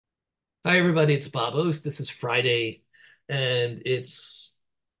Hi, everybody. It's Bob Ost. This is Friday, and it's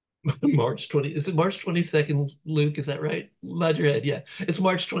March 20. Is it March 22nd, Luke? Is that right? Nod your head. Yeah, it's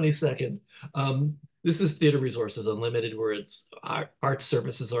March 22nd. This is Theater Resources Unlimited, where it's our art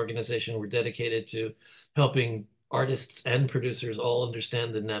services organization. We're dedicated to helping artists and producers all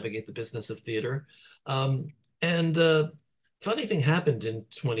understand and navigate the business of theater. Um, and Funny thing happened in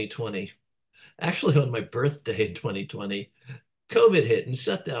 2020. Actually, on my birthday in 2020. COVID hit and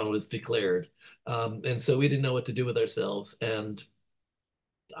shutdown was declared. And so we didn't know what to do with ourselves. And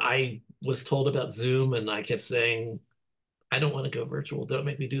I was told about Zoom, and I kept saying, I don't want to go virtual. Don't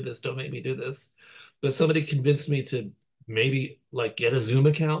make me do this. Don't make me do this. But somebody convinced me to maybe like get a Zoom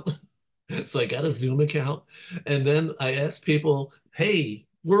account. So I got a Zoom account. And then I asked people, hey,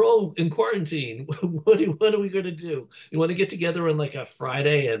 we're all in quarantine. What are we going to do? You want to get together on like a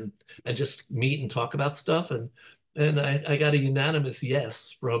Friday and just meet and talk about stuff? And I got a unanimous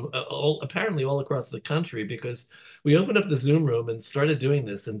yes from apparently all across the country, because we opened up the Zoom room and started doing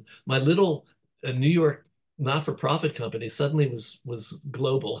this. And my little New York not-for-profit company suddenly was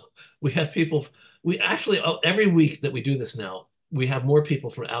global. We have people. We actually every week that we do this now, we have more people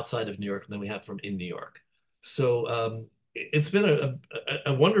from outside of New York than we have from in New York. So it's been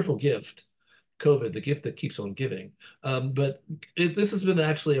a wonderful gift, COVID, the gift that keeps on giving. But this has been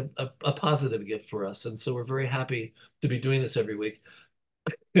actually a positive gift for us. And so we're very happy to be doing this every week.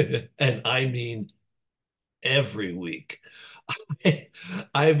 And I mean every week.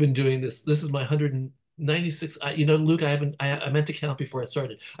 I've been doing this. This is my 196. Luke, I meant to count before I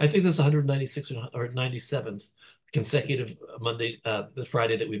started. I think this is 196 or 97th consecutive Monday, the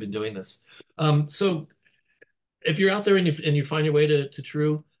Friday that we've been doing this. So if you're out there and you find your way to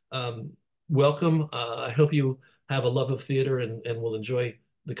TRU, welcome. I hope you have a love of theater and will enjoy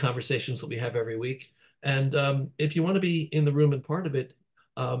the conversations that we have every week. And if you want to be in the room and part of it,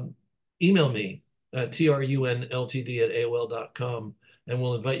 email me trunltd@aol.com, and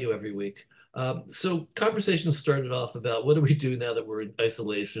we'll invite you every week. So conversations started off about what do we do now that we're in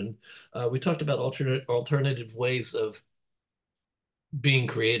isolation. We talked about alternative ways of being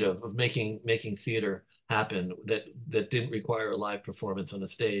creative, of making theater happen that didn't require a live performance on a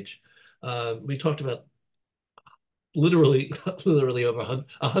stage. We talked about literally literally over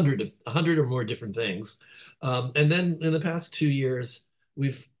a hundred or more different things. And then in the past 2 years,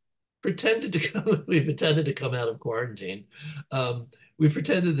 we've we've pretended to come out of quarantine. We've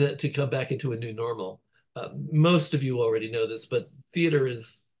pretended to come back into a new normal. Most of you already know this, but theater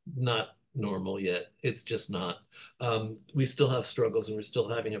is not normal yet. It's just not. We still have struggles, and we're still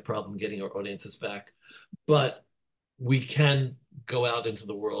having a problem getting our audiences back. But we can go out into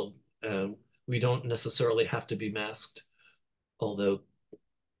the world. We don't necessarily have to be masked, although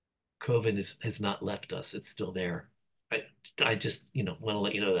has not left us. It's still there. I I just want to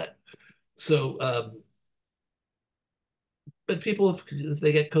let you know that. So, but people, if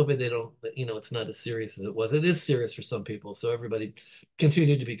they get COVID, they don't, it's not as serious as it was. It is serious for some people. So everybody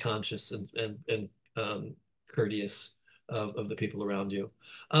continue to be conscious and courteous of the people around you.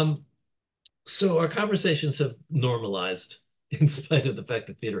 So our conversations have normalized in spite of the fact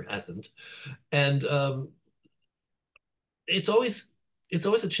that theater hasn't. And it's always it's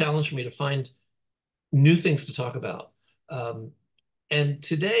always a challenge for me to find new things to talk about. Um, and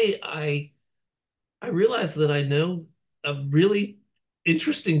today I realized that I know a really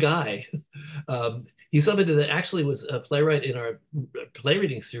interesting guy. He's somebody that actually was a playwright in our play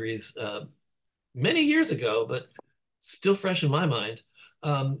reading series many years ago, but still fresh in my mind.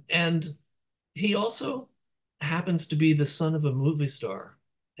 And he also happens to be the son of a movie star.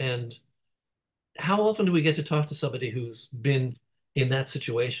 And how often do we get to talk to somebody who's been in that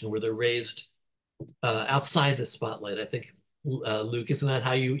situation where they're raised outside the spotlight? I think, Luke, isn't that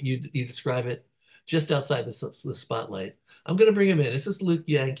how you describe it? Just outside the spotlight. I'm going to bring him in. This is Luke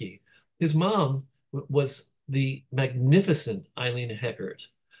Yankee. His mom was the magnificent Eileen Heckart,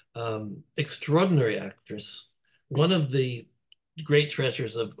 extraordinary actress, one of the great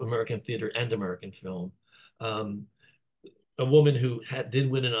treasures of American theater and American film. Um, a woman who did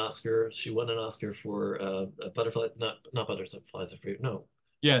win an Oscar. She won an Oscar for a butterfly, not butterflies are free. No,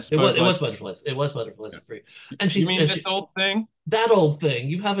 Yes, it was butterflies. butterflies. It was butterflies Yeah. are free. And You she mean and this she old thing? that old thing.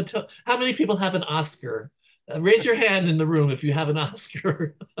 You have how many people have an Oscar? Raise your hand in the room if you have an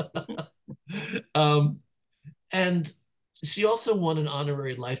Oscar. um, and she also won an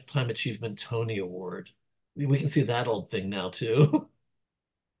honorary Lifetime Achievement Tony Award. We can see that old thing now too.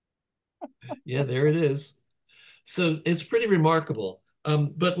 Yeah, there it is. So it's pretty remarkable.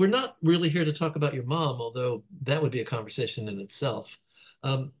 But we're not really here to talk about your mom, although that would be a conversation in itself.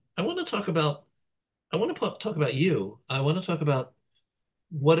 I want to talk about I want to talk about you. I want to talk about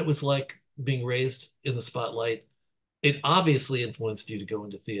what it was like being raised in the spotlight. It obviously influenced you to go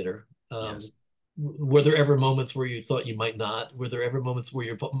into theater. Yes. Were there ever moments where you thought you might not? Were there ever moments where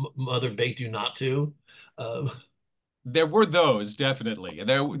your mother begged you not to? Um, There were those, definitely.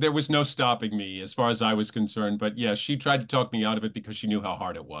 There was no stopping me as far as I was concerned. But yeah, she tried to talk me out of it because she knew how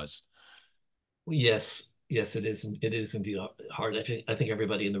hard it was. yes, yes, it is. It is indeed hard. I think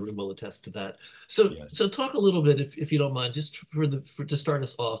everybody in the room will attest to that. So, Yes. so talk a little bit, if you don't mind, just for to start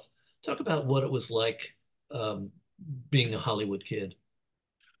us off. Talk about what it was like um, being a Hollywood kid.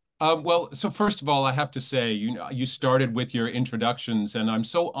 Well, so first of all, I have to say, you started with your introductions, and I'm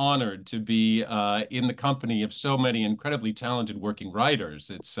so honored to be in the company of so many incredibly talented working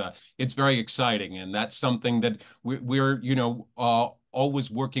writers. It's very exciting, and that's something that we're always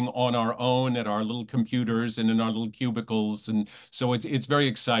working on our own at our little computers and in our little cubicles, and so it's very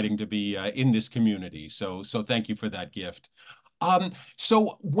exciting to be in this community. So thank you for that gift.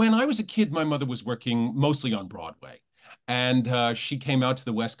 So when I was a kid, my mother was working mostly on Broadway. And she came out to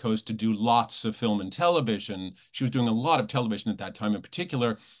the West Coast to do lots of film and television. She was doing a lot of television at that time in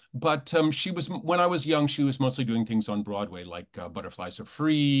particular. But when I was young, she was mostly doing things on Broadway, like Butterflies Are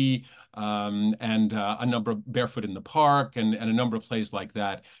Free, and a number of Barefoot in the Park, and a number of plays like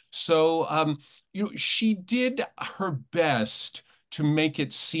that. So, she did her best to make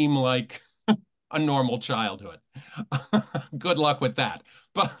it seem like a normal childhood. Good luck with that.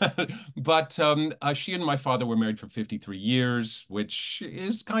 But she and my father were married for 53 years, which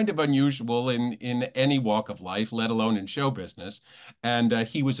is kind of unusual in any walk of life, let alone in show business. And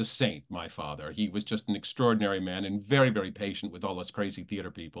he was a saint, my father. He was just an extraordinary man and very, very patient with all us crazy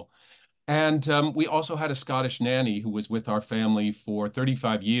theater people. And we also had a Scottish nanny who was with our family for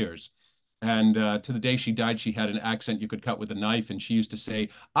 35 years. And to the day she died, she had an accent you could cut with a knife, and she used to say,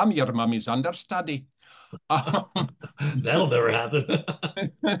 "I'm your mummy's understudy." Um, That'll never happen.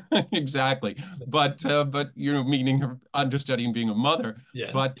 exactly. But meaning her understudying being a mother.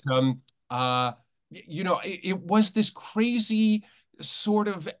 Yeah. But it was this crazy sort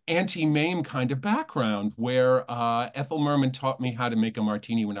of anti-MAME kind of background where Ethel Merman taught me how to make a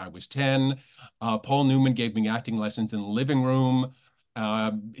martini when I was 10. Paul Newman gave me acting lessons in the living room.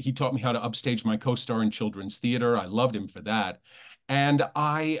 He taught me how to upstage my co-star in children's theater. I loved him for that. And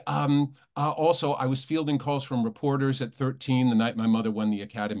I was fielding calls from reporters at 13, the night my mother won the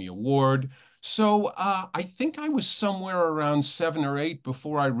Academy Award. So I think I was somewhere around 7 or 8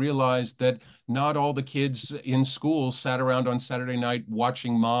 before I realized that not all the kids in school sat around on Saturday night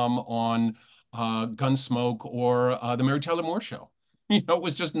watching mom on Gunsmoke or the Mary Tyler Moore Show. It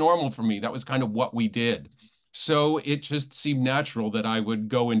was just normal for me. That was kind of what we did. So it just seemed natural that I would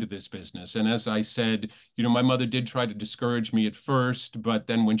go into this business. And as I said, my mother did try to discourage me at first, but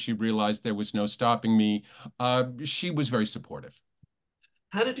then when she realized there was no stopping me, she was very supportive.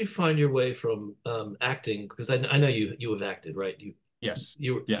 How did you find your way from acting? Because I know you have acted, right? Yes,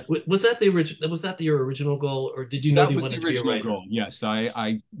 You yes. was that the original? Was that your original goal, or did you know that That you was the wanted to be a original writer? goal. Yes,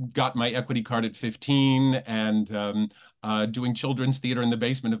 I got my equity card at 15 and doing children's theater in the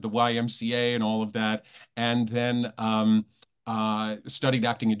basement of the YMCA and all of that. And then studied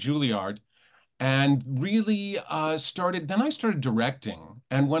acting at Juilliard and really then I started directing.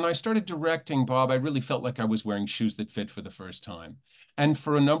 And when I started directing, Bob, I really felt like I was wearing shoes that fit for the first time. And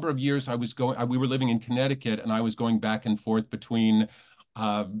for a number of years, we were living in Connecticut, and I was going back and forth between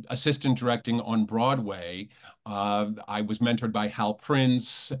assistant directing on Broadway. I was mentored by Hal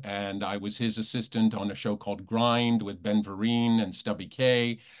Prince, and I was his assistant on a show called Grind with Ben Vereen and Stubby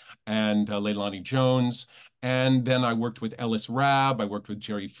Kaye and Leilani Jones. And then I worked with Ellis Rabb. I worked with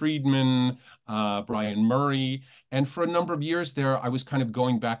Jerry Friedman, Brian Murray. And for a number of years there, I was kind of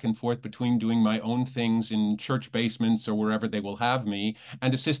going back and forth between doing my own things in church basements or wherever they will have me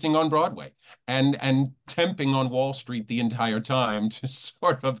and assisting on Broadway and temping on Wall Street the entire time to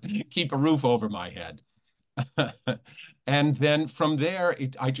sort of keep a roof over my head. And then from there,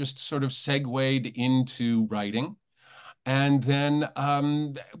 I just sort of segued into writing. And then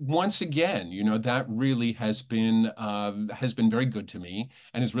once again, that really has been very good to me,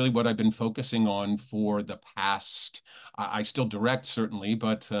 and is really what I've been focusing on for the past. I still direct certainly,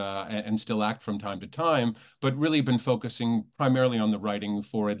 but and still act from time to time, but really been focusing primarily on the writing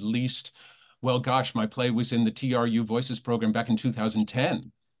for at least, well, gosh, my play was in the TRU Voices program back in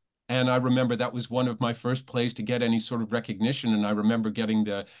 2010. And I remember that was one of my first plays to get any sort of recognition. And I remember getting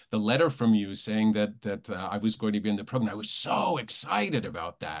the letter from you saying that I was going to be in the program. I was so excited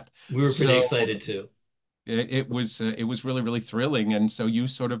about that. We were pretty So excited too. it was really, really thrilling. And so you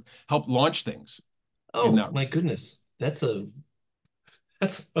sort of helped launch things in Oh that. my goodness, that's a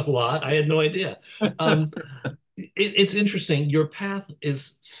lot. I had no idea. Um, it's interesting. Your path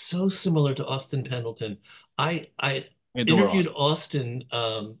is so similar to Austin Pendleton. I I adore interviewed Austin. Austin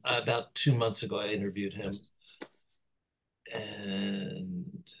about 2 months ago. I interviewed him, Yes.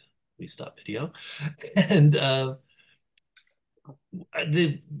 and we stopped video. And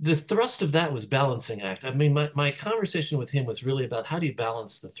the thrust of that was balancing act. I mean, my conversation with him was really about how do you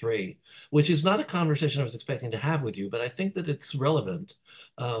balance the three, which is not a conversation I was expecting to have with you, but I think that it's relevant.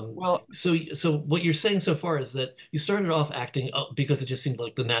 Well, So what you're saying so far is that you started off acting because it just seemed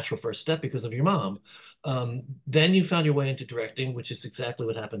like the natural first step because of your mom. Then you found your way into directing, which is exactly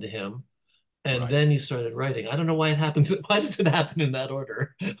what happened to him. And right. then you started writing. I don't know why it happens. Why does it happen in that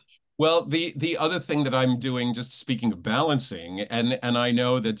order? Well, the other thing that I'm doing, just speaking of balancing, and I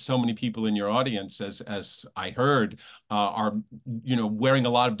know that so many people in your audience, as I heard, are wearing a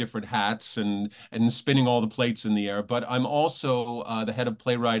lot of different hats and spinning all the plates in the air. But I'm also the head of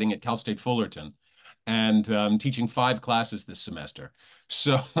playwriting at Cal State Fullerton, and teaching 5 classes this semester.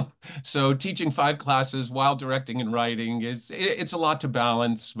 So, so teaching 5 classes while directing and writing it's a lot to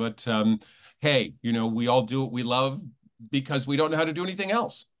balance. But hey, we all do what we love because we don't know how to do anything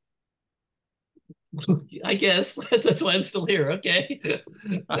else. I guess that's why I'm still here. Okay.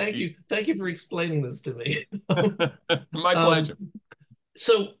 Thank you. Thank you for explaining this to me. My Um, pleasure.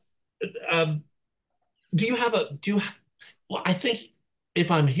 so, um, do you, well, I think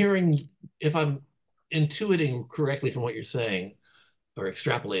if I'm intuiting correctly from what you're saying or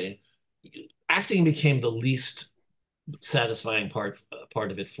extrapolating, acting became the least satisfying part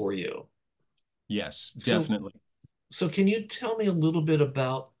of it for you. Yes, So, definitely. so can you tell me a little bit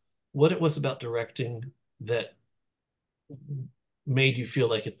about what it was about directing that made you feel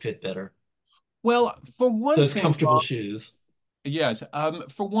like it fit better? Well, for one Those thing, comfortable shoes. yes,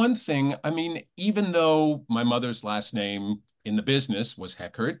 for one thing, I mean, even though my mother's last name in the business was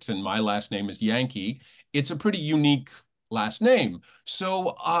Heckart and my last name is Yankee, it's a pretty unique last name.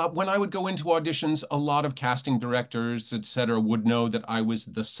 So when I would go into auditions, a lot of casting directors, etc., would know that I was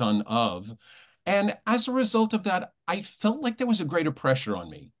the son of. And as a result of that, I felt like there was a greater pressure on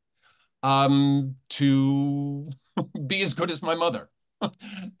me to be as good as my mother.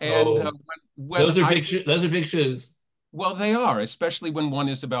 And Oh, when I those are big shoes. well, they are, especially when one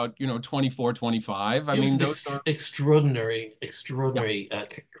is about, 24, 25. I She was mean, an those are, yeah, extraordinary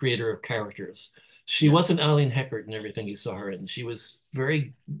creator of characters. She yes, wasn't Eileen Heckart in everything you saw her in. She was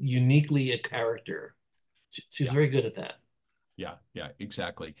very uniquely a character. She was yeah, very good at that. yeah, yeah,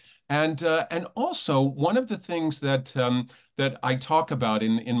 exactly. And also one of the things that I talk about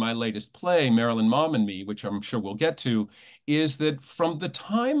in my latest play, Marilyn, Mom and Me, which I'm sure we'll get to, is that from the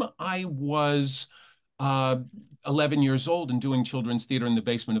time I was uh, 11 years old and doing children's theater in the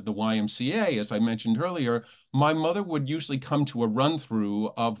basement of the YMCA, as I mentioned earlier, my mother would usually come to a run through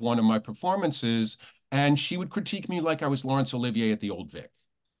of one of my performances, and she would critique me like I was Laurence Olivier at the Old Vic.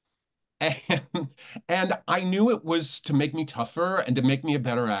 And, and I knew it was to make me tougher and to make me a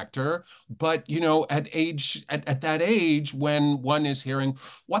better actor. But, at that age, when one is hearing,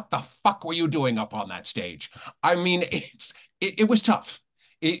 what the fuck were you doing up on that stage? I mean, it was tough.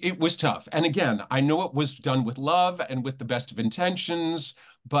 It was tough. And again, I know it was done with love and with the best of intentions,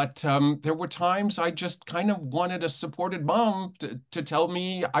 but there were times I just kind of wanted a supported mom to tell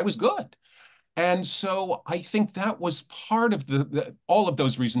me I was good. And so I think that was part of all of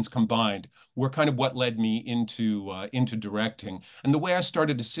those reasons combined were kind of what led me into directing. And the way I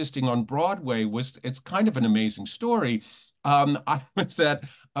started assisting on Broadway was it's kind of an amazing story. I was at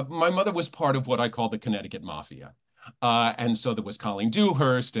My mother was part of what I call the Connecticut Mafia. And so there was Colleen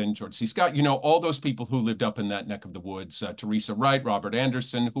Dewhurst and George C. Scott, all those people who lived up in that neck of the woods, Teresa Wright, Robert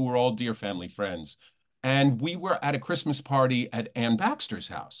Anderson, who were all dear family friends. And we were at a Christmas party at Ann Baxter's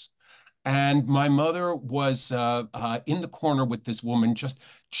house. And my mother was in the corner with this woman, just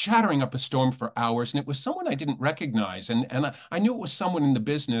chattering up a storm for hours. And it was someone I didn't recognize. And I knew it was someone in the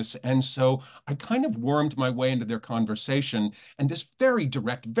business. And so I kind of wormed my way into their conversation. And this very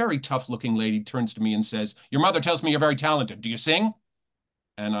direct, very tough looking lady turns to me and says, "Your mother tells me you're very talented. Do you sing?"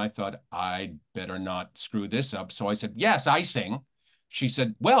 And I thought, I'd better not screw this up. So I said, "Yes, I sing." She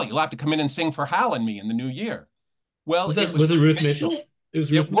said, "Well, you'll have to come in and sing for Hal and me in the new year." Well, it was Was it Ruth Ruth Mitchell. Mitchell? It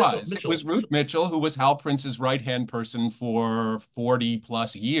was Ruth It Mitchell. was. It was Mitchell. Ruth Mitchell, who was Hal Prince's right-hand person for 40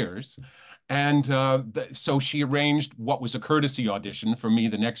 plus years. And so she arranged what was a courtesy audition for me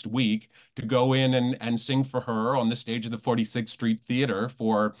the next week to go in and sing for her on the stage of the 46th Street Theater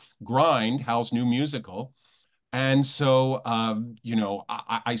for Grind, Hal's new musical. And so,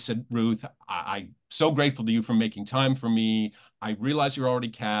 I said, Ruth, I'm so grateful to you for making time for me. I realize you're already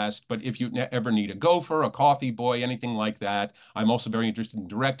cast, but if you ever need a gopher, a coffee boy, anything like that, I'm also very interested in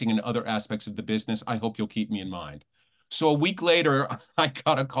directing and other aspects of the business. I hope you'll keep me in mind. So a week later, I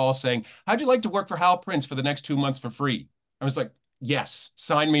got a call saying, how'd you like to work for Hal Prince for the next 2 months for free? I was like, yes,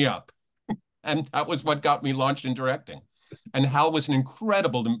 sign me up. And that was what got me launched in directing. And Hal was an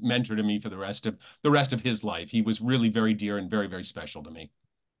incredible mentor to me for the rest of his life. He was really very dear and very, very special to me.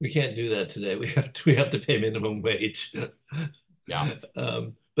 We can't do that today. We have to pay minimum wage. Yeah.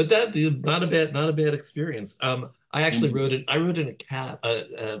 But that not a bad experience. I actually Indeed. wrote it. I wrote in a cab,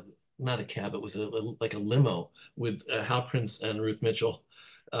 not a cab. It was like a limo with Hal Prince and Ruth Mitchell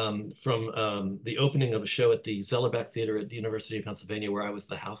from the opening of a show at the Zellerbach Theater at the University of Pennsylvania, where I was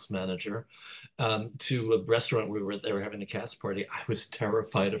the house manager, to a restaurant where they were having a cast party. I was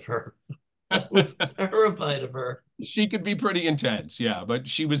terrified of her. I was terrified of her. She could be pretty intense, yeah, but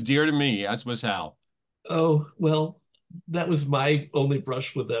she was dear to me, as was Hal. Oh, well, that was my only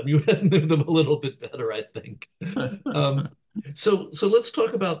brush with them. You knew them a little bit better, I think. Um, so let's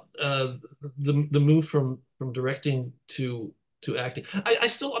talk about the move from directing to acting.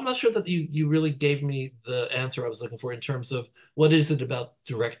 I'm not sure that you really gave me the answer I was looking for in terms of what is it about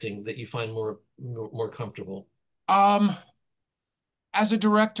directing that you find more comfortable. Um, as a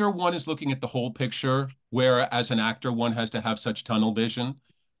director, one is looking at the whole picture, where as an actor, one has to have such tunnel vision.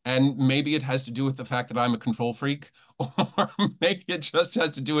 And maybe it has to do with the fact that I'm a control freak, or maybe it just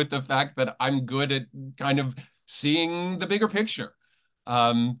has to do with the fact that I'm good at kind of seeing the bigger picture.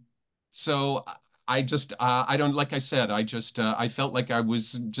 Um, so I don't, like I said, I felt like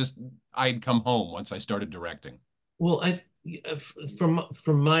I'd come home once I started directing. Well, from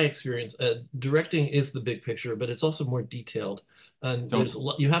my experience, directing is the big picture, but it's also more detailed. And there's a Totally.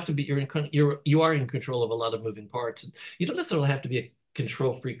 lot, you have to be you are in control of a lot of moving parts. You don't necessarily have to be a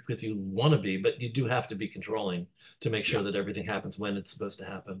control freak because you want to be, but you do have to be controlling to make Yeah. sure that everything happens when it's supposed to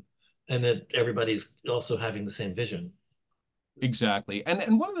happen, and that everybody's also having the same vision. Exactly.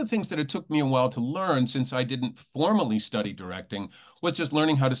 And one of the things that it took me a while to learn, since I didn't formally study directing, was just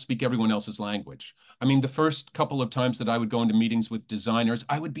learning how to speak everyone else's language. I mean, the first couple of times that I would go into meetings with designers,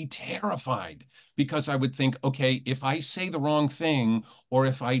 I would be terrified because I would think, okay, if I say the wrong thing or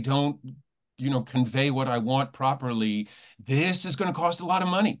if I don't, convey what I want properly, this is going to cost a lot of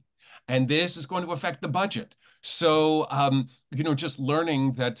money. And this is going to affect the budget. So, just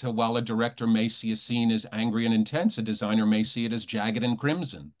learning that while a director may see a scene as angry and intense, a designer may see it as jagged and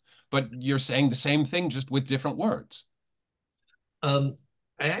crimson. But you're saying the same thing just with different words. Um,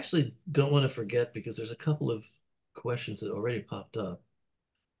 I actually don't want to forget because there's a couple of questions that already popped up.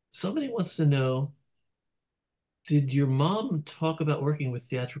 Somebody wants to know, did your mom talk about working with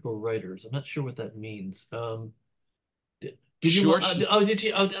theatrical writers? I'm not sure what that means. Did your mom? Sure, she Oh, did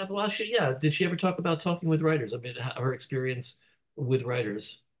she? Oh, well, yeah. Did she ever talk about talking with writers? I mean, her experience with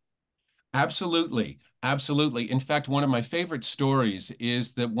writers. absolutely, absolutely. In fact, one of my favorite stories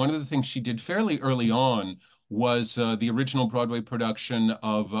is that one of the things she did fairly early on was the original Broadway production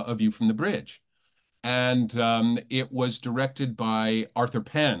of A View from the Bridge. And it was directed by Arthur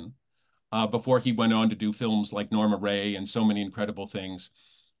Penn before he went on to do films like Norma Ray and so many incredible things.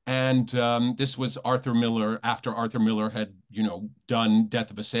 And this was Arthur Miller after Arthur Miller had, done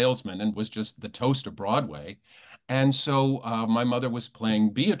Death of a Salesman and was just the toast of Broadway. And so my mother was playing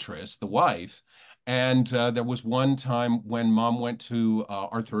Beatrice, the wife. And there was one time when mom went to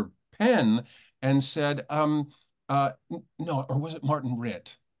Arthur Penn and said, no, or was it Martin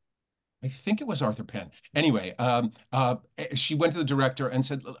Ritt? I think it was Arthur Penn. Anyway, she went to the director and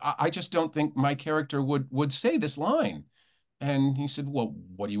said, I just don't think my character would say this line. And he said, well,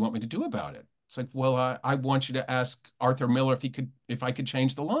 what do you want me to do about it? It's like, well, I want you to ask Arthur Miller if I could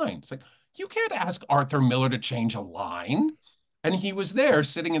change the line. It's like, you can't ask Arthur Miller to change a line. And he was there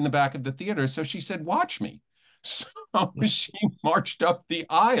sitting in the back of the theater. So she said, watch me. So she marched up the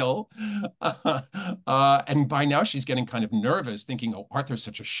aisle. And by now she's getting kind of nervous, thinking, oh, Arthur's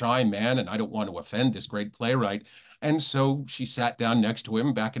such a shy man, and I don't want to offend this great playwright. And so she sat down next to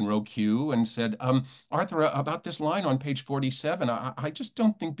him back in row Q and said, Arthur, about this line on page 47, I just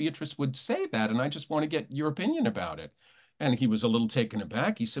don't think Beatrice would say that, and I just want to get your opinion about it. And he was a little taken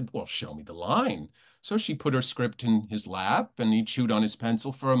aback. He said, well, show me the line. So she put her script in his lap, and he chewed on his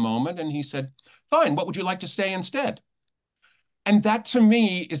pencil for a moment, and he said, fine, what would you like to say instead? And that to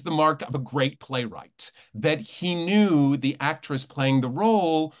me is the mark of a great playwright, that he knew the actress playing the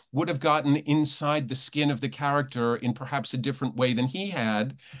role would have gotten inside the skin of the character in perhaps a different way than he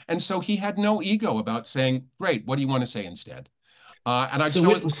had. And so he had no ego about saying, great, what do you want to say instead? And I just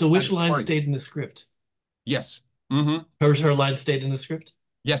always love So that which line story. stayed in the script? Yes. Mm-hmm. Her line stayed in the script?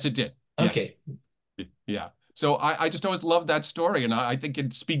 Yes, it did. Yes. Okay. Yeah. So I just always loved that story, and I think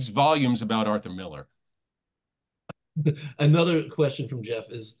it speaks volumes about Arthur Miller. Another question from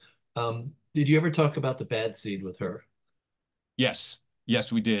Jeff is, did you ever talk about the bad seed with her? Yes.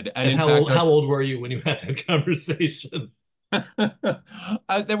 Yes, we did. And And in fact, how old were you when you had that conversation?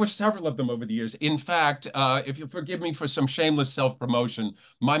 there were several of them over the years. In fact, if you forgive me for some shameless self-promotion,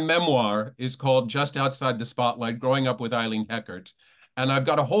 my memoir is called Just Outside the Spotlight, Growing Up with Eileen Heckart. And I've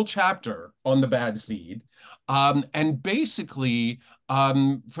got a whole chapter on the bad seed. And basically,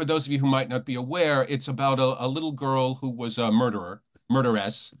 for those of you who might not be aware, it's about a little girl who was a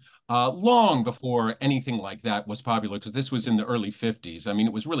murderess, long before anything like that was popular, because this was in the early 50s. I mean,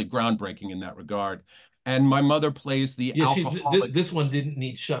 it was really groundbreaking in that regard. And my mother plays the Yeah, alcoholic. this one didn't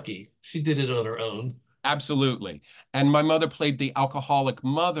need Shucky. She did it on her own. Absolutely. And my mother played the alcoholic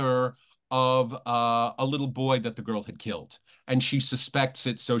mother of a little boy that the girl had killed. And she suspects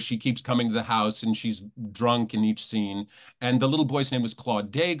it, so she keeps coming to the house and she's drunk in each scene. And the little boy's name was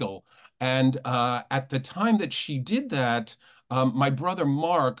Claude Daigle. And at the time that she did that, my brother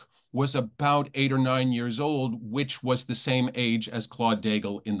Mark was about 8 or 9 years old, which was the same age as Claude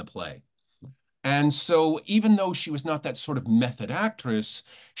Daigle in the play. And so, even though she was not that sort of method actress,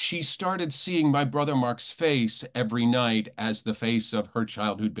 she started seeing my brother Mark's face every night as the face of her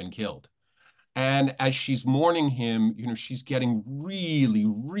child who'd been killed. And as she's mourning him, she's getting really,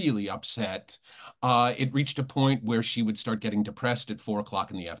 really upset. It reached a point where she would start getting depressed at 4 o'clock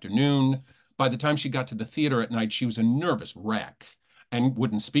in the afternoon. By the time she got to the theater at night, she was a nervous wreck and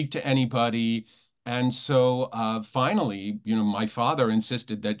wouldn't speak to anybody. And so finally, my father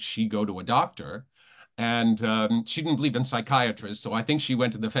insisted that she go to a doctor. And she didn't believe in psychiatrists, so I think she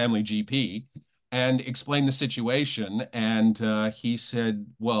went to the family GP and explained the situation. And he said,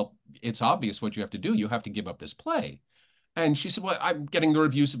 well, it's obvious what you have to do. You have to give up this play. And she said, well, I'm getting the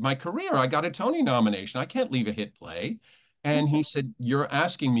reviews of my career. I got a Tony nomination. I can't leave a hit play. And he said, you're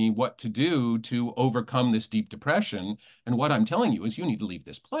asking me what to do to overcome this deep depression. And what I'm telling you is you need to leave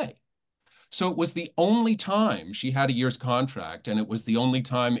this play. So it was the only time she had a year's contract, and it was the only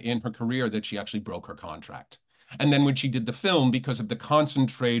time in her career that she actually broke her contract. And then when she did the film, because of the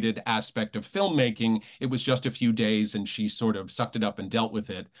concentrated aspect of filmmaking, it was just a few days, and she sort of sucked it up and dealt with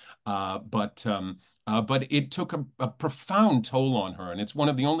it. But it took a profound toll on her, and it's one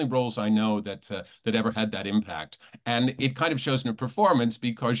of the only roles I know that ever had that impact. And it kind of shows in her performance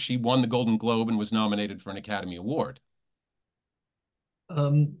because she won the Golden Globe and was nominated for an Academy Award.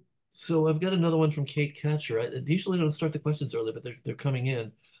 Um, so I've got another one from Kate Catcher. I usually don't start the questions early, but they're coming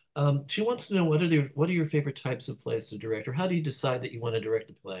in. She wants to know what are your favorite types of plays to direct, or how do you decide that you want to direct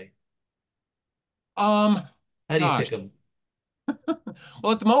a play? Um, How do you Gosh. pick them?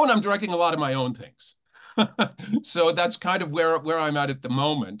 Well, at the moment, I'm directing a lot of my own things. So that's kind of where I'm at the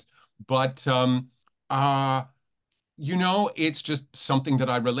moment. But uh, it's just something that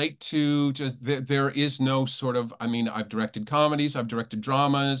I relate to. Just there is no sort of, I mean, I've directed comedies, I've directed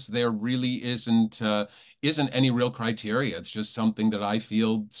dramas. There really isn't any real criteria. It's just something that I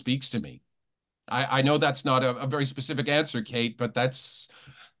feel speaks to me. I know that's not a very specific answer, Kate, but that's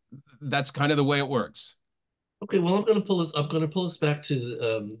kind of the way it works. Okay, well, I'm going to pull us back to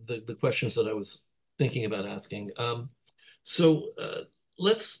the questions that I was thinking about asking. So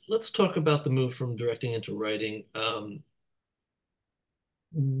let's talk about the move from directing into writing.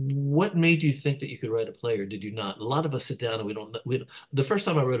 What made you think that you could write a play, or did you not? A lot of us sit down and we don't. The first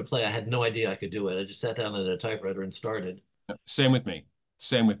time I wrote a play, I had no idea I could do it. I just sat down at a typewriter and started. Same with me.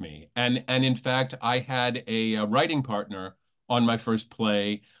 Same with me. And in fact, I had a writing partner on my first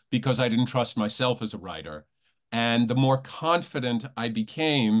play because I didn't trust myself as a writer. And the more confident I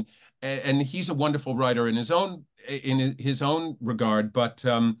became, and he's a wonderful writer in his own regard, but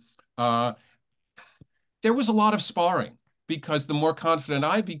uh, there was a lot of sparring because the more confident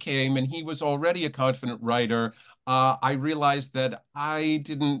I became, and he was already a confident writer, I realized that I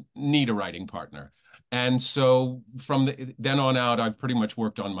didn't need a writing partner. And so from then on out, I've pretty much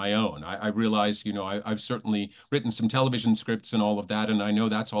worked on my own. I realized, I've certainly written some television scripts and all of that, and I know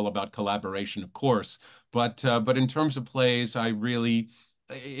that's all about collaboration, of course. But in terms of plays,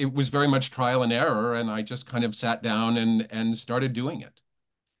 it was very much trial and error, and I just kind of sat down and started doing it.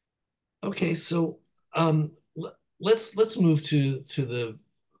 Okay, so let's move to the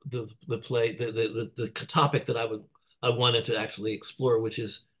play the topic that I wanted to actually explore, which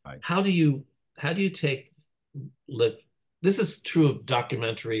is Right. how do you take like this is true of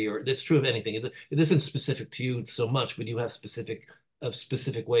documentary or it's true of anything. It isn't specific to you so much, but you have a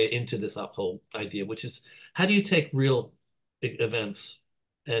specific way into this whole idea, which is how do you take real events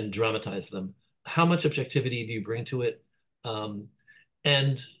and dramatize them? how much objectivity do you bring to it? Um,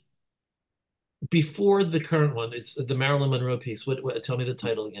 and before the current one, it's the Marilyn Monroe piece. Tell me the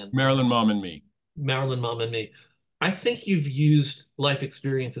title again. Marilyn, Mom and Me. Marilyn, Mom and Me. I think you've used life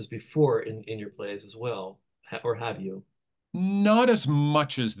experiences before in your plays as well, or have you? Not as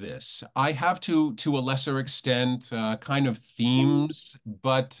much as this. I have to a lesser extent kind of themes,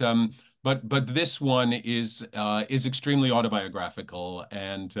 but this one is extremely autobiographical,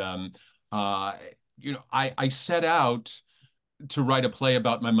 and uh, I set out to write a play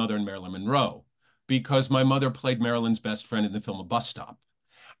about my mother and Marilyn Monroe because my mother played Marilyn's best friend in the film A Bus Stop.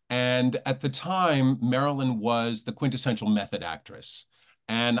 And at the time, Marilyn was the quintessential method actress.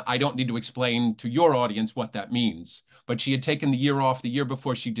 And I don't need to explain to your audience what that means. But she had taken the year off the year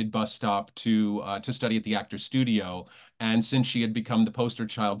before she did Bus Stop to study at the Actors Studio. And since she had become the poster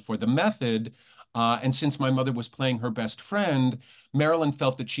child for the method, and since my mother was playing her best friend, Marilyn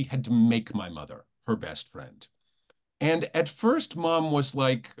felt that she had to make my mother her best friend. And at first, Mom was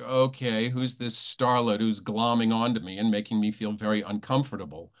like, okay, who's this starlet who's glomming onto me and making me feel very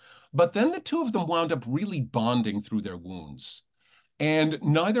uncomfortable? But then the two of them wound up really bonding through their wounds. And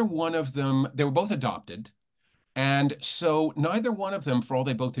neither one of them, they were both adopted. And so neither one of them, for all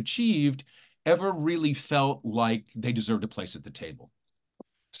they both achieved, ever really felt like they deserved a place at the table.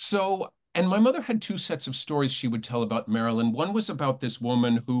 So, and my mother had two sets of stories she would tell about Marilyn. One was about this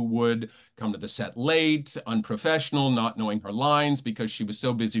woman who would come to the set late, unprofessional, not knowing her lines because she was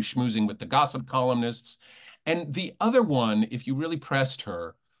so busy schmoozing with the gossip columnists. And the other one, if you really pressed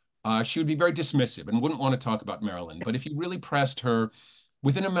her, she would be very dismissive and wouldn't want to talk about Marilyn. But if you really pressed her,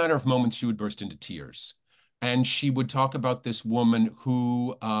 within a matter of moments, she would burst into tears. And she would talk about this woman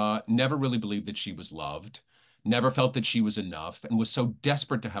who never really believed that she was loved, never felt that she was enough, and was so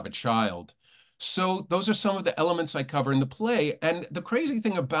desperate to have a child. So those are some of the elements I cover in the play. And the crazy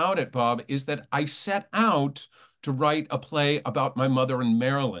thing about it, Bob, is that I set out to write a play about my mother and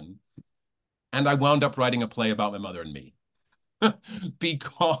Marilyn, and I wound up writing a play about my mother and me.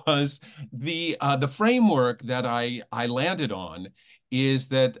 Because the framework that I landed on is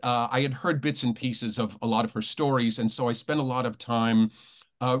that I had heard bits and pieces of a lot of her stories, and so I spent a lot of time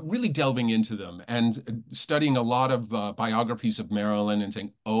really delving into them and studying a lot of biographies of Marilyn and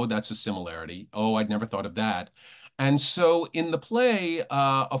saying, "Oh, that's a similarity. Oh, I'd never thought of that." And so in the play,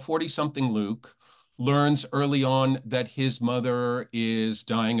 a 40-something Luke learns early on that his mother is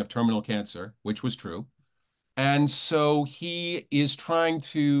dying of terminal cancer, which was true. And so he is trying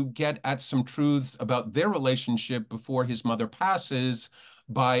to get at some truths about their relationship before his mother passes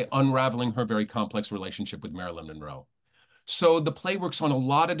by unraveling her very complex relationship with Marilyn Monroe. So the play works on a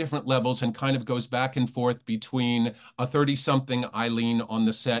lot of different levels and kind of goes back and forth between a 30-something Eileen on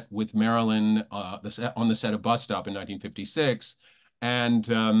the set with Marilyn on the set of Bus Stop in 1956, and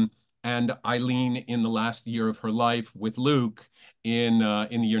Eileen in the last year of her life with Luke in the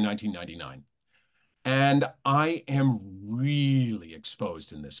year 1999. And I am really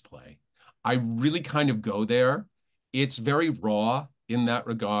exposed in this play. I really kind of go there. It's very raw in that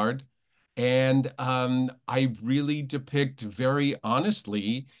regard. And I really depict very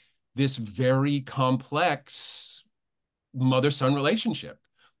honestly this very complex mother-son relationship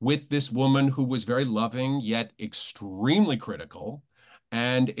with this woman who was very loving, yet extremely critical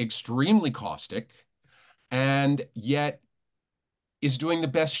and extremely caustic, and yet is doing the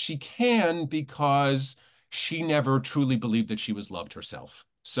best she can because she never truly believed that she was loved herself.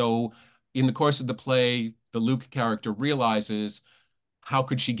 So in the course of the play, the Luke character realizes, how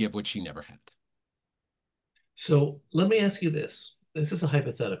could she give what she never had? So let me ask you this. This is a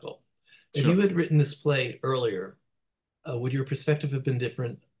hypothetical. If you Sure, had written this play earlier, would your perspective have been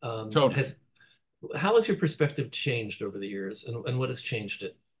different? totally. How has your perspective changed over the years, and what has changed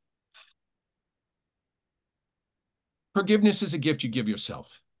it? Forgiveness is a gift you give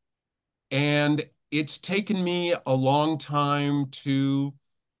yourself. And it's taken me a long time to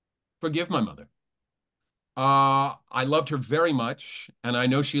forgive my mother. I loved her very much, and I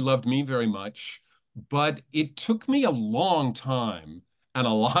know she loved me very much, but it took me a long time and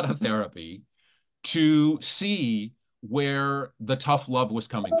a lot of therapy to see where the tough love was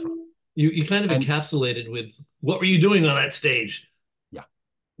coming from. You kind of And encapsulated with what were you doing on that stage? yeah,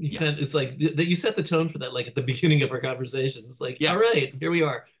 You yeah, kind of, it's like that you set the tone for that, like at the beginning of our conversation. It's like, all yes, right, here we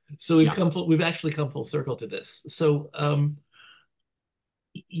are. So yeah. we've actually come full circle to this. So,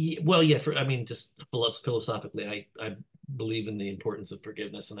 well, yeah, I mean, just philosophically, I believe in the importance of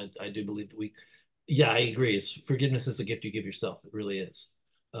forgiveness, and I do believe that yeah, I agree. It's forgiveness is a gift you give yourself. It really is.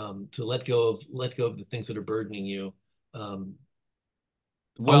 To let go of the things that are burdening you,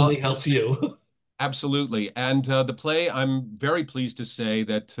 Well, only helps you. Absolutely. And the play, I'm very pleased to say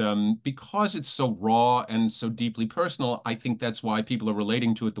that because it's so raw and so deeply personal, I think that's why people are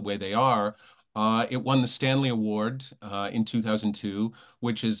relating to it the way they are. It won the Stanley Award in 2002,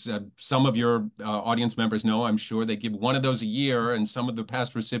 which is some of your audience members know, I'm sure. They give one of those a year, and some of the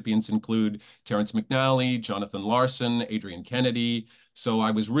past recipients include Terrence McNally, Jonathan Larson, Adrian Kennedy. So I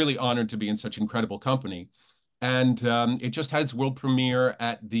was really honored to be in such incredible company. And it just had its world premiere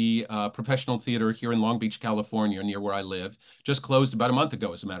at the Professional Theater here in Long Beach, California, near where I live. Just closed about a month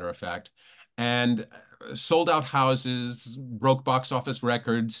ago, as a matter of fact. And sold out houses, broke box office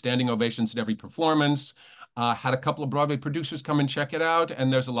records, standing ovations at every performance. Had a couple of Broadway producers come and check it out,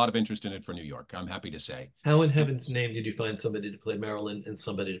 and there's a lot of interest in it for New York, I'm happy to say. How in heaven's name did you find somebody to play Marilyn and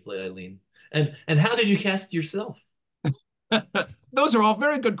somebody to play Eileen? And how did you cast yourself? Those are all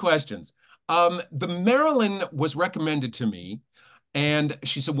very good questions. The Marilyn was recommended to me, and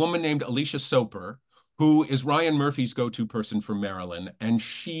she's a woman named Alicia Soper, who is Ryan Murphy's go-to person for Marilyn, and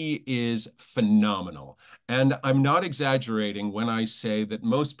she is phenomenal. And I'm not exaggerating when I say that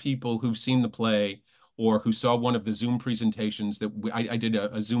most people who've seen the play or who saw one of the Zoom presentations that I did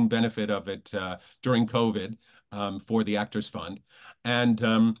a Zoom benefit of it during COVID for the Actors Fund, and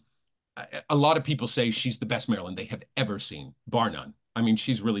a lot of people say she's the best Marilyn they have ever seen, bar none. I mean,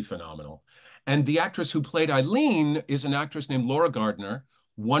 she's really phenomenal. And the actress who played Eileen is an actress named Laura Gardner,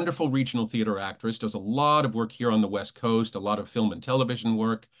 wonderful regional theater actress, does a lot of work here on the West Coast, a lot of film and television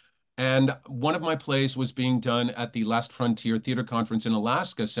work. And one of my plays was being done at the Last Frontier Theater Conference in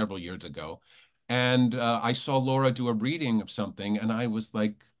Alaska several years ago. And I saw Laura do a reading of something, and I was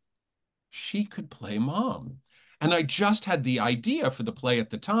like, she could play mom. And I just had the idea for the play at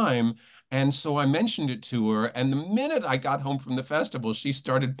the time. And so I mentioned it to her. And the minute I got home from the festival, she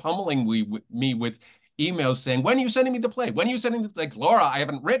started pummeling me with emails saying, when are you sending me the play? When are you sending the like, Laura, I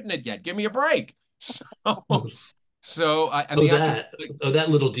haven't written it yet. Give me a break. And Oh, the actor, that. Oh,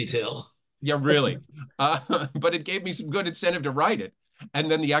 that little detail. yeah, really. But it gave me some good incentive to write it. And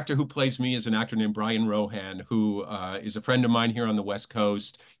then the actor who plays me is an actor named Brian Rohan, who is a friend of mine here on the West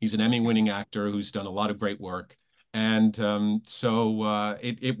Coast. He's an Emmy-winning actor who's done a lot of great work. And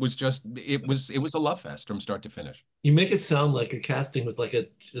it was just it was a love fest from start to finish. You make it sound like your casting was like a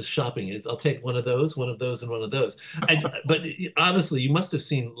just shopping. I'll take one of those, and one of those. But honestly, you must have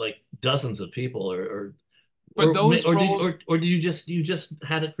seen like dozens of people, For those roles, or did you just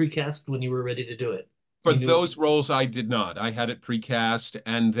had it precast when you were ready to do it? For You knew. those roles, I did not. I had it precast,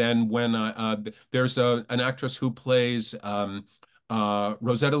 and then when there's an actress who plays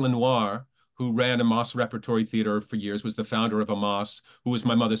Rosetta Lenoir, who ran a Moss Repertory Theater for years, was the founder of a Moss, who was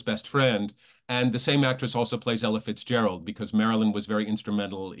my mother's best friend, and the same actress also plays Ella Fitzgerald because Marilyn was very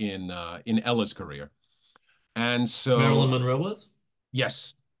instrumental in Ella's career, and Marilyn so Monroe was?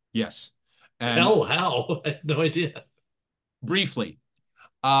 yes, yes, and Tell how. I have no idea. briefly.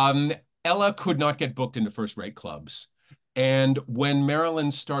 Um, Ella could not get booked into first-rate clubs. And when Marilyn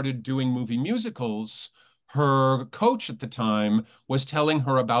started doing movie musicals, her coach at the time was telling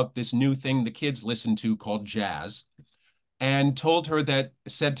her about this new thing the kids listen to called jazz, and told her that,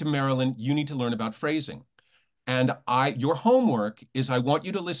 said to Marilyn, you need to learn about phrasing. And your homework is I want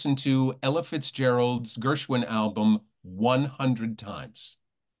you to listen to Ella Fitzgerald's Gershwin album 100 times.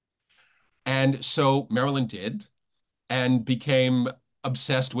 And so Marilyn did and became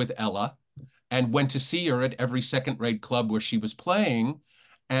obsessed with Ella and went to see her at every second-rate club where she was playing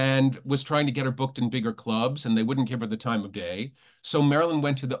and was trying to get her booked in bigger clubs, and they wouldn't give her the time of day. So Marilyn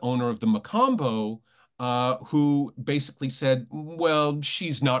went to the owner of the Macombo, who basically said, well,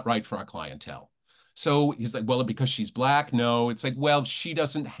 she's not right for our clientele. So he's like, well, because she's black? No. It's like, well, she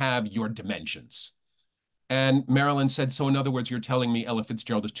doesn't have your dimensions. And Marilyn said, so in other words, you're telling me Ella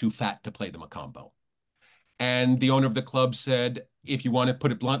Fitzgerald is too fat to play the Macombo. And the owner of the club said, if you want to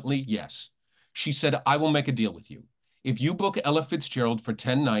put it bluntly, yes. She said, I will make a deal with you. If you book Ella Fitzgerald for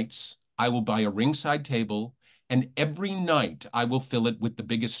 10 nights, I will buy a ringside table, and every night I will fill it with the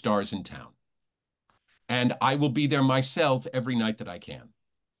biggest stars in town. And I will be there myself every night that I can.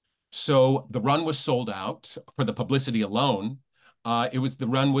 So the run was sold out for the publicity alone. Ella's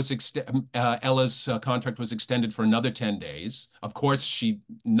contract was extended for another 10 days. Of course, she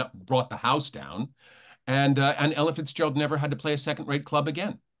brought the house down. And Ella Fitzgerald never had to play a second-rate club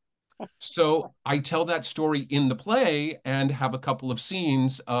again. So I tell that story in the play and have a couple of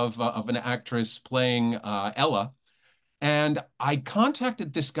scenes of an actress playing Ella. And I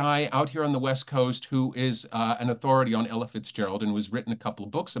contacted this guy out here on the West Coast who is an authority on Ella Fitzgerald and was written a couple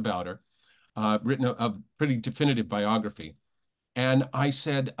of books about her, written a pretty definitive biography. And I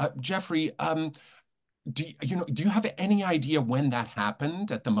said, Jeffrey, do you have any idea when that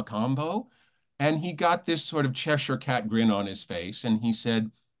happened at the Macombo? And he got this sort of Cheshire cat grin on his face, and he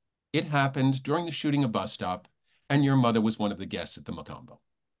said, "It happened during the shooting of Bus Stop, and your mother was one of the guests at the Macombo."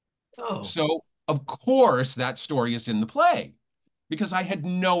 Oh, So, of course, that story is in the play because I had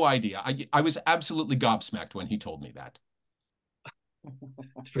no idea. I was absolutely gobsmacked when he told me that.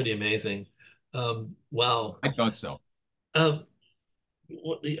 it's pretty amazing. Wow. I thought so. Um,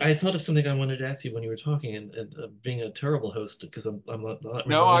 I thought of something I wanted to ask you when you were talking, and being a terrible host because I'm not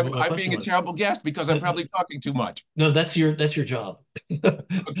No, remembering what my I'm question being a was. terrible guest because I'm No, no, probably talking too much. no, that's your job.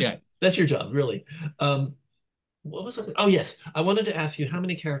 Okay, That's your job, really. What was it? Oh, yes. I wanted to ask you how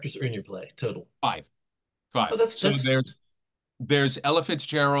many characters are in your play total? five, Oh, five. So that's there's Ella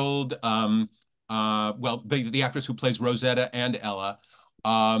Fitzgerald, well, the actress who plays Rosetta and Ella.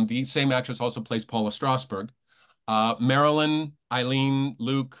 The same actress also plays Paula Strasberg. Marilyn, Eileen,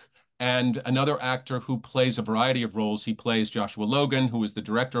 Luke, and another actor who plays a variety of roles. He plays Joshua Logan, who is the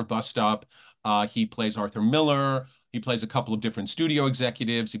director of Bus Stop. He plays Arthur Miller. He plays a couple of different studio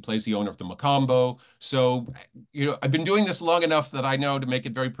executives. He plays the owner of the Macombo. So, I've been doing this long enough that I know to make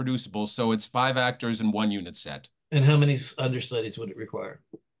it very producible. So it's five actors in one unit set. and how many understudies would it require?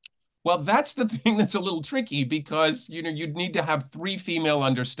 Well, that's the thing that's a little tricky because, you'd need to have three female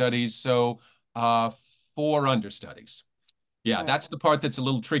understudies, so uh, four understudies. Yeah, that's the part that's a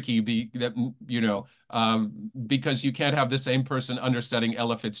little tricky because you can't have the same person understudying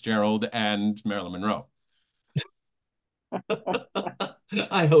Ella Fitzgerald and Marilyn Monroe.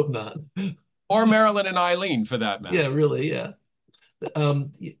 I hope not. Or Marilyn and Eileen for that Yeah, matter. really, yeah.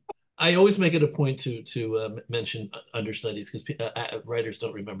 Um, I always make it a point to mention understudies because writers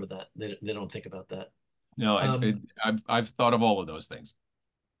don't remember that. They don't think about that. No, Um, I've thought of all of those things.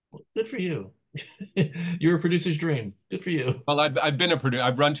 Good for you. You're a producer's dream. Good for you. Well, I've been a producer.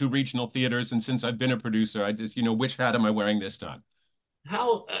 I've run two regional theaters, and since I've been a producer, I just, which hat am I wearing this time?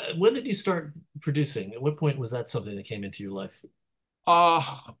 When did you start producing? At what point was that something that came into your life?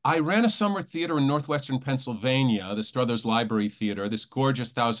 I ran a summer theater in northwestern Pennsylvania, the Struthers Library Theatre, this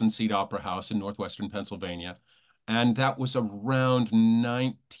gorgeous 1,000-seat opera house in northwestern Pennsylvania. And that was around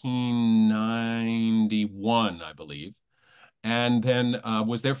 1991, I believe. And then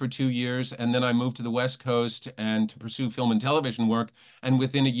was there for 2 years. And then I moved to the West Coast and to pursue film and television work. And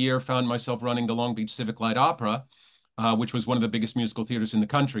within a year, found myself running the Long Beach Civic Light Opera, which was one of the biggest musical theaters in the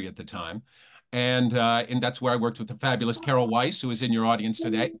country at the time. And that's where I worked with the fabulous Carol Weiss, who is in your audience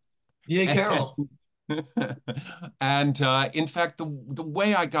today. Yay, And, Carol. in fact, the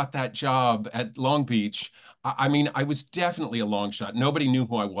way I got that job at Long Beach, I mean, I was definitely a long shot. Nobody knew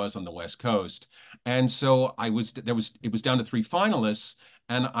who I was on the West Coast. And so it was down to three finalists.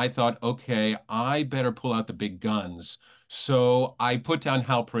 And I thought, okay, I better pull out the big guns. So I put down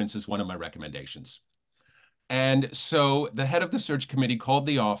Hal Prince as one of my recommendations. And so the head of the search committee called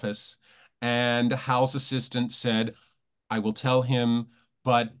the office, and Hal's assistant said, "I will tell him,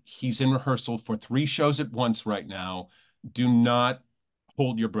 but he's in rehearsal for three shows at once right now. Do not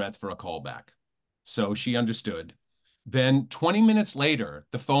hold your breath for a callback." So she understood. Then 20 minutes later,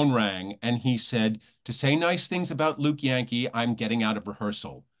 the phone rang and he said, "To say nice things about Luke Yankee, I'm getting out of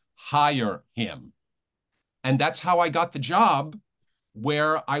rehearsal. Hire him." And that's how I got the job,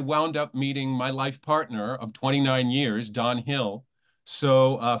 where I wound up meeting my life partner of 29 years, Don Hill,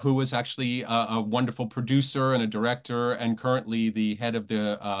 who was actually a wonderful producer and a director, and currently the head of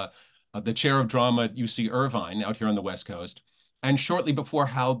the chair of drama at UC Irvine out here on the West Coast. And shortly before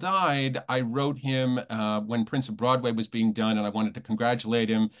Hal died, I wrote him when Prince of Broadway was being done, and I wanted to congratulate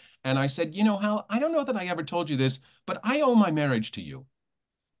him. And I said, Hal, I don't know that I ever told you this, but I owe my marriage to you.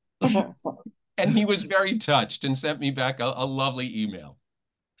 And he was very touched and sent me back a lovely email.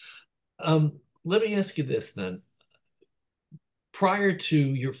 Let me ask you this then. Prior to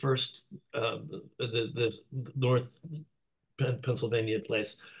your first the North Pennsylvania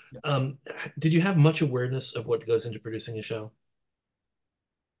place, did you have much awareness of what goes into producing a show?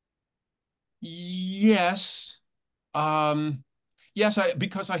 Yes. Um, yes,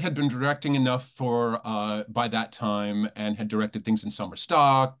 because I had been directing enough for by that time and had directed things in summer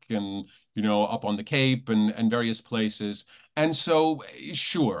stock and up on the Cape and various places. And so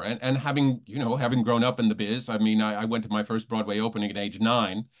sure, and having grown up in the biz, I mean I went to my first Broadway opening at age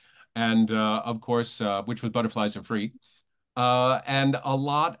 9, and of course which was Butterflies Are Free. And a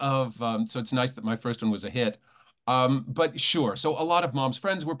lot of so it's nice that my first one was a hit. But sure, so a lot of mom's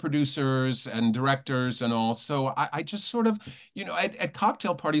friends were producers and directors and all. So I just sort of, at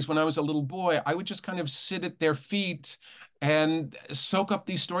cocktail parties when I was a little boy, I would just kind of sit at their feet and soak up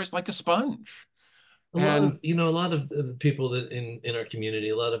these stories like a sponge. And A lot of the people that in our community,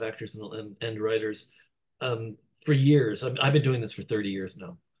 a lot of actors and writers, for years. I've been doing this for 30 years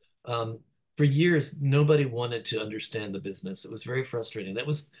now. for years nobody wanted to understand the business. It was very frustrating. That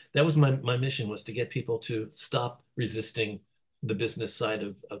was my mission, was to get people to stop resisting the business side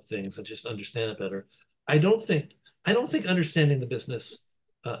of things and just understand it better. I don't think I don't think understanding the business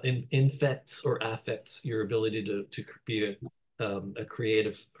infects or affects your ability to be a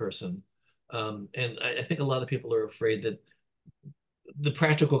creative person. And I think a lot of people are afraid that the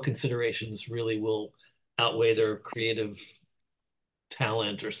practical considerations really will outweigh their creative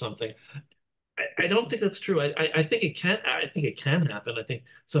talent or something. I don't think that's true. I think it can. I think it can happen. I think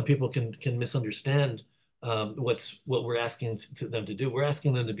some people can misunderstand what we're asking them to do. We're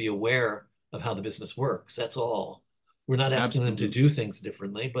asking them to be aware of how the business works. That's all. We're not asking them to Absolutely. do things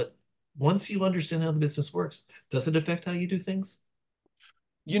differently. But once you understand how the business works, does it affect how you do things?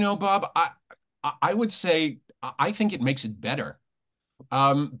 Bob, I would say I think it makes it better.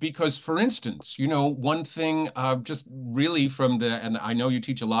 Because, for instance, one thing just really from and I know you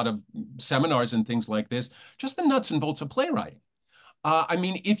teach a lot of seminars and things like this, just the nuts and bolts of playwriting. I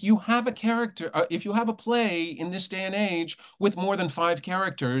mean, if you have a character, if you have a play in this day and age with more than 5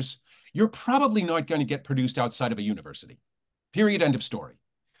 characters, you're probably not going to get produced outside of a university. Period. End of story.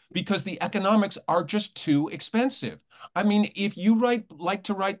 Because the economics are just too expensive. I mean, if you like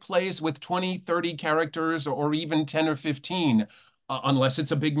to write plays with 20, 30 characters or even 10 or 15, unless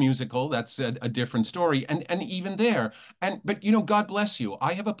it's a big musical, that's a different story. And even there, but God bless you.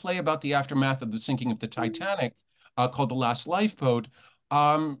 I have a play about the aftermath of the sinking of the Titanic, called The Last Lifeboat.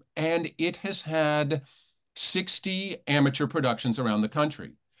 And it has had 60 amateur productions around the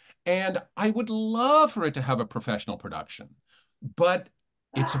country. And I would love for it to have a professional production, but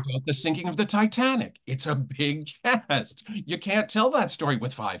it's about the sinking of the Titanic. It's a big cast. You can't tell that story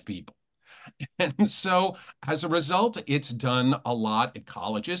with 5 people. And so as a result, it's done a lot at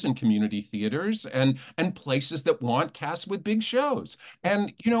colleges and community theaters and places that want casts with big shows.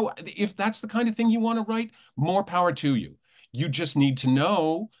 And if that's the kind of thing you want to write, more power to you. You just need to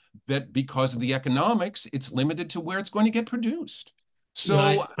know that because of the economics, it's limited to where it's going to get produced.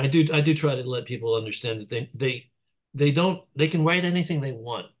 So I do try to let people understand that they can write anything they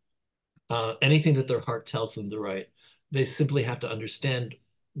want, anything that their heart tells them to write. They simply have to understand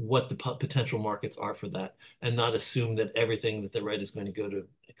what the potential markets are for that, and not assume that everything that they write is going to go to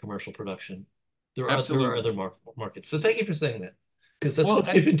commercial production. There are absolutely. other markets. So thank you for saying that, because that's Well, what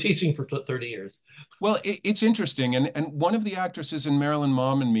I've been teaching for 30 years. it's interesting, and one of the actresses in Marilyn,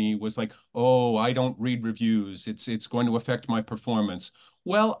 Mom and Me was like, "Oh, I don't read reviews. It's going to affect my performance."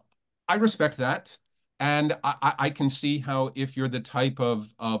 Well, I respect that, and I can see how if you're the type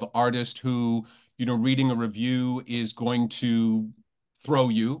of artist who reading a review is going to throw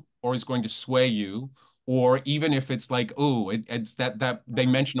you or is going to sway you, or even if it's like, oh, it's that they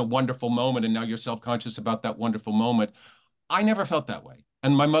mention a wonderful moment and now you're self-conscious about that wonderful moment. I never felt that way.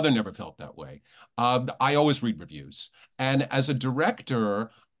 And my mother never felt that way. I always read reviews. And as a director,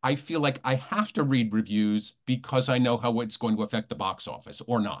 I feel like I have to read reviews because I know how it's going to affect the box office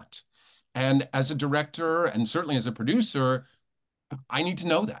or not. And as a director, and certainly as a producer, I need to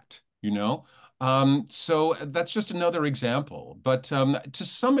know that. So that's just another example. But to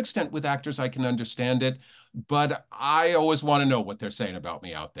some extent with actors, I can understand it. But I always want to know what they're saying about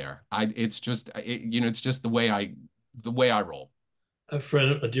me out there. It's just the way I roll.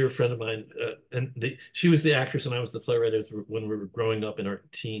 A dear friend of mine, she was the actress and I was the playwright when we were growing up in our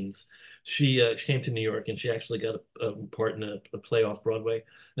teens. She came to New York and she actually got a part in a play off Broadway.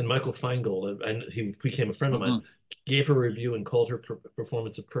 And Michael Feingold, he became a friend of mine, Mhm. gave her a review and called her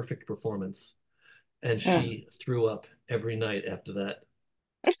performance a perfect performance. And she threw up every night after that.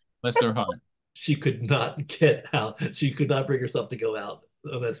 Bless their heart. She could not get out. She could not bring herself to go out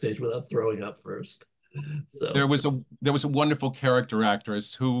on that stage without throwing up first. There So was a wonderful character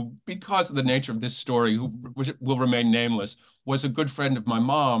actress who, because of the nature of this story, who will remain nameless, was a good friend of my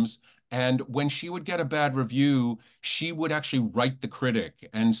mom's. And when she would get a bad review, she would actually write the critic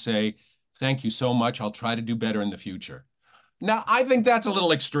and say, "Thank you so much. I'll try to do better in the future." Now, I think that's a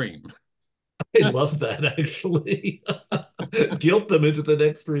little extreme. I love that actually. Guilt them into the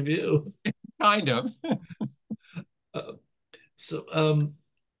next review. Kind of. Uh, so,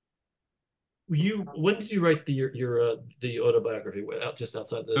 when did you write the autobiography? Just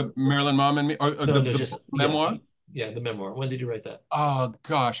outside the Marilyn, Mom and Me, or no, the no, just yeah, memoir. yeah, the memoir. When did you write that? Oh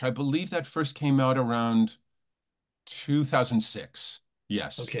gosh, I believe that first came out around 2006.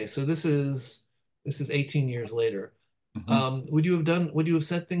 Yes. Okay, so this is 18 years later. Mhm. Would you have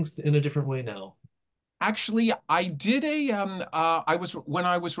said things in a different way now? Actually, I did I was when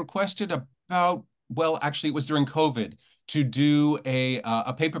I was requested about, well, actually it was during COVID to do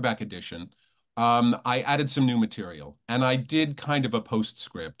a paperback edition. I added some new material and I did kind of a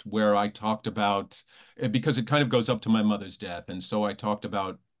postscript where I talked about, because it kind of goes up to my mother's death. And so I talked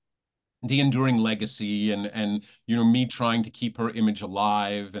about the enduring legacy and me trying to keep her image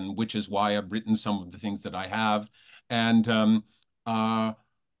alive, and which is why I've written some of the things that I have. And uh,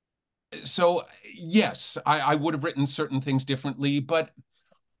 so yes, I would have written certain things differently, but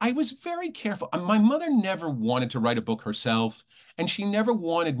I was very careful. My mother never wanted to write a book herself, and she never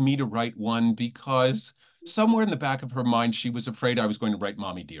wanted me to write one because somewhere in the back of her mind, she was afraid I was going to write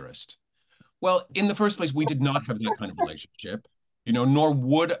Mommy Dearest. Well, in the first place, we did not have that kind of relationship, nor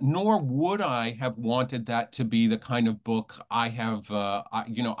would I have wanted that to be the kind of book I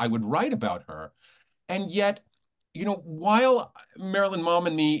would write about her. And yet, while Marilyn Mom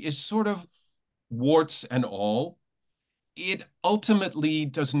and Me is sort of warts and all, it ultimately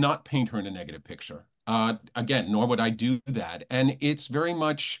does not paint her in a negative picture. Again, nor would I do that. And it's very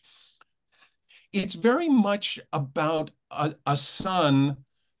much about a son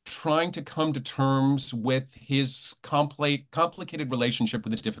trying to come to terms with his complicated relationship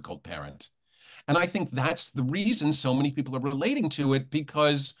with a difficult parent. And I think that's the reason so many people are relating to it,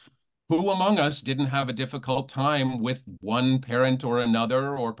 because who among us didn't have a difficult time with one parent or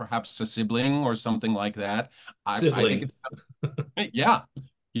another, or perhaps a sibling or something like that? I think Sibling. yeah,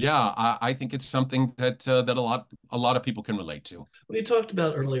 yeah. I think it's something that a lot of people can relate to. We talked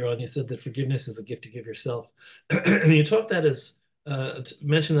about earlier on, you said that forgiveness is a gift you give yourself. And you talked that as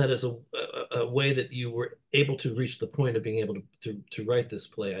mentioned that as a way that you were able to reach the point of being able to write this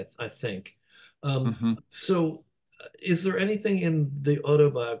play, I think. Mhm. So is there anything in the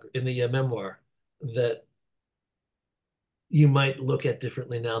autobiography, in the memoir, that you might look at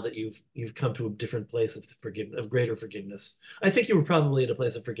differently now that you've come to a different place of of greater forgiveness? I think you were probably at a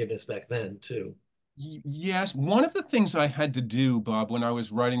place of forgiveness back then too. Yes, one of the things I had to do, Bob, when I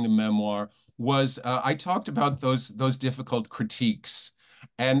was writing the memoir was I talked about those difficult critiques,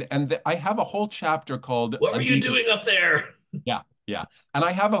 and I have a whole chapter called What a were you diva. doing up there? Yeah, yeah, and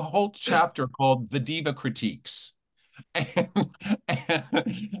I have a whole chapter called the diva critiques, and,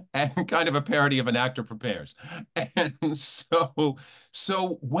 and kind of a parody of An Actor Prepares. And so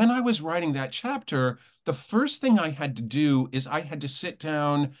when I was writing that chapter, the first thing I had to do is I had to sit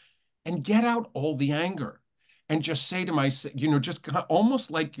down and get out all the anger and just say to myself, just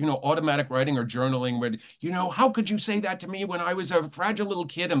almost like, automatic writing or journaling where, how could you say that to me when I was a fragile little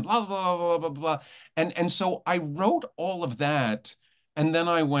kid and blah, blah, blah, blah, blah, blah. And so I wrote all of that. And then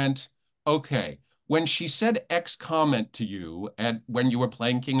I went, okay, when she said X comment to you when you were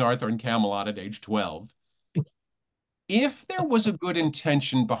playing King Arthur and Camelot at age 12, if there was a good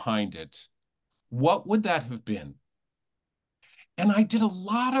intention behind it, what would that have been? And I did a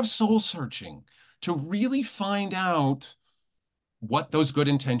lot of soul searching to really find out what those good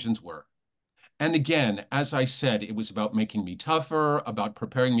intentions were. And again, as I said, it was about making me tougher, about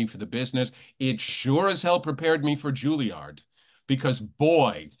preparing me for the business. It sure as hell prepared me for Juilliard, because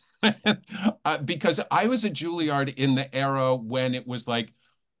boy, because I was at Juilliard in the era when it was like,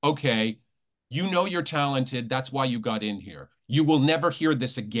 okay, you're talented. That's why you got in here. You will never hear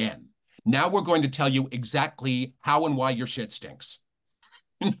this again. Now we're going to tell you exactly how and why your shit stinks.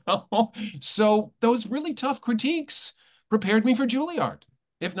 You know? So those really tough critiques prepared me for Juilliard,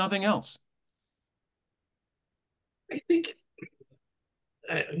 if nothing else. I think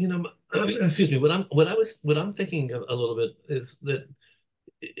excuse me. What I'm thinking of a little bit is that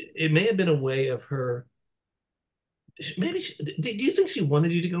it may have been a way of her. Maybe do you think she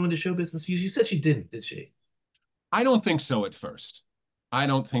wanted you to go into show business? You said she didn't, did she? I don't think so at first. I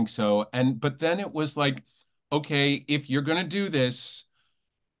don't think so. But then it was like, okay, if you're going to do this,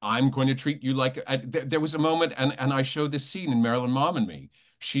 I'm going to treat you like there was a moment, and I showed this scene in Marilyn Mom and Me.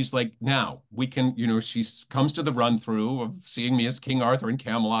 She's like, now we can, she comes to the run through of seeing me as King Arthur in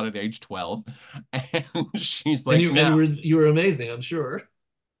Camelot at age 12. And she's And like, now you were amazing, I'm sure.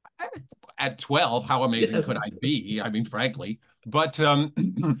 at 12, how amazing Yeah. could I be? I mean, frankly. But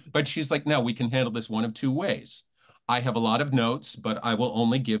but she's like, no, we can handle this one of two ways. I have a lot of notes, but I will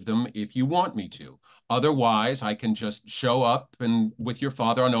only give them if you want me to. Otherwise, I can just show up and with your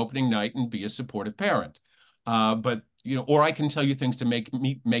father on opening night and be a supportive parent. But or I can tell you things to make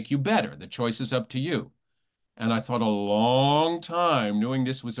you better. The choice is up to you. And I thought a long time, knowing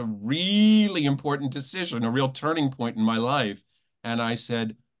this was a really important decision, a real turning point in my life. And I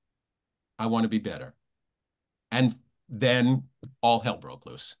said, I want to be better. And then all hell broke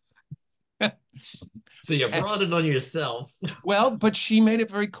loose. So you And, brought it on yourself. well, but she made it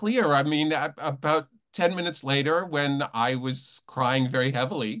very clear. I mean, about 10 minutes later, when I was crying very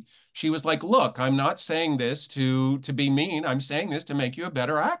heavily, she was like, look, I'm not saying this to be mean. I'm saying this to make you a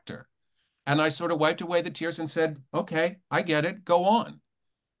better actor. And I sort of wiped away the tears and said, okay, I get it. Go on.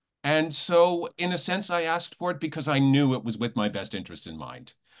 And so, in a sense, I asked for it because I knew it was with my best interest in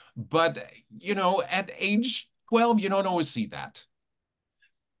mind. But, at age 12, you don't always see that.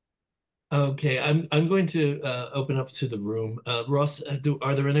 Okay, I'm going to open up to the room. Ross,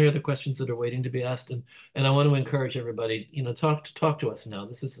 are there any other questions that are waiting to be asked? And I want to encourage everybody, talk to us now.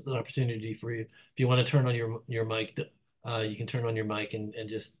 This is an opportunity for you. If you want to turn on your mic, you can turn on your mic and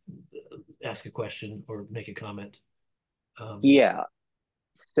just ask a question or make a comment. Yeah.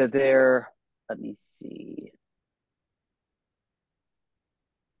 So there, let me see.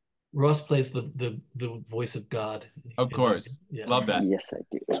 Ross plays the voice of God. Of course. Yeah. Love that. Yes, I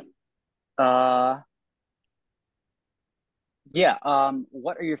do. Yeah.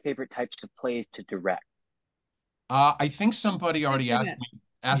 What are your favorite types of plays to direct? I think somebody already Answer that.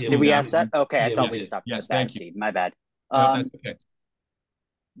 asked Yeah, me Did we that. ask that? Okay, I Yeah, we thought we did. stopped at Yes, that thank you. scene. My bad. No, that's okay.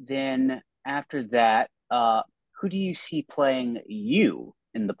 Then after that, who do you see playing you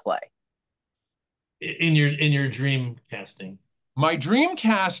in the play? In your dream casting. My dream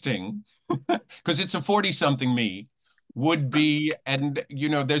casting, because it's a 40-something me, would be, and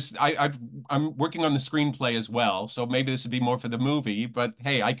I'm working on the screenplay as well, so maybe this would be more for the movie, but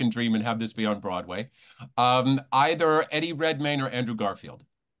hey, I can dream and have this be on Broadway. Either Eddie Redmayne or Andrew Garfield.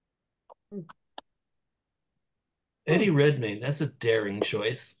 Eddie Redmayne, that's a daring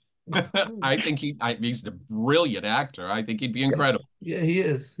choice. I think he's a brilliant actor. I think he'd be incredible. Yeah, he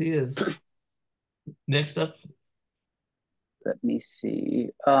is. He is. Next up. Let me see.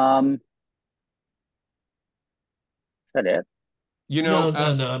 Is that it? You know,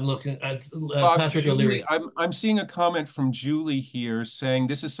 No, I'm looking at Patrick Julie, O'Leary. I'm seeing a comment from Julie here saying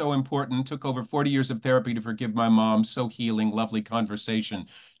this is so important. Took over 40 years of therapy to forgive my mom. So healing, lovely conversation.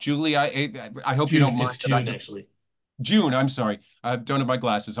 Julie, I hope you don't June. mind It's that June, actually. June, I'm sorry. I don't have my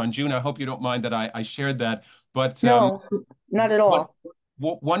glasses on. June, I hope you don't mind that I shared that. But No, not at what,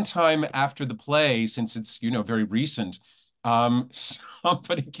 all. one time after the play, since it's, very recent,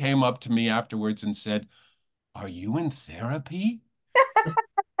 somebody came up to me afterwards and said, "Are you in therapy?"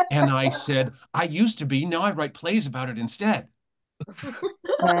 And I said, "I used to be. Now I write plays about it instead."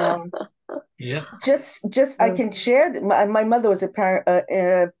 Um, Yep. just I can share that my mother was a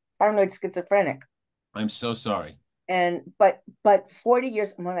paranoid schizophrenic, I'm so sorry. and but 40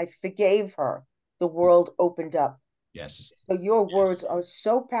 years when I forgave her, the world opened up. Yes, So your words are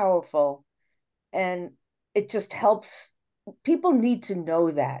so powerful, and it just helps. People need to know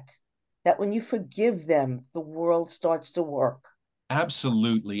that when you forgive them, the world starts to work.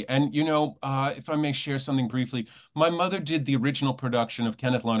 absolutely. And, if I may share something briefly, my mother did the original production of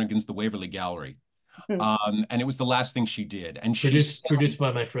Kenneth Lonergan's The Waverly Gallery. And it was the last thing she did. And she Produced said, produced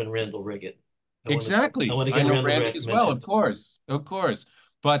by my friend Randall Riggett. I exactly. want to I get know Randall Randy Riggett as well, of mentioned. course, of course.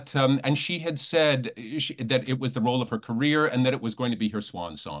 But and she had said that it was the role of her career and that it was going to be her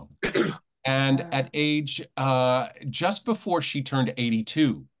swan song. And Wow. at age just before she turned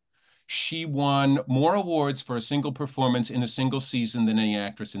 82, she won more awards for a single performance in a single season than any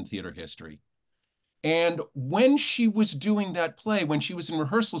actress in theater history. And when she was doing that play, when she was in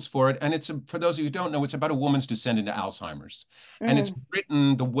rehearsals for it, and for those of you who don't know, it's about a woman's descent into Alzheimer's. And it's Mm,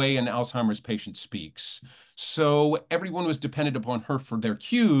 written the way an Alzheimer's patient speaks. So everyone was dependent upon her for their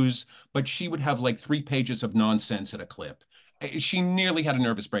cues, but she would have like 3 pages of nonsense at a clip. She nearly had a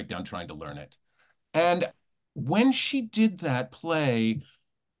nervous breakdown trying to learn it. And when she did that play,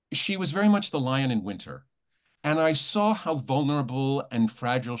 she was very much the lion in winter. And I saw how vulnerable and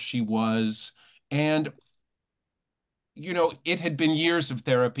fragile she was. And it had been years of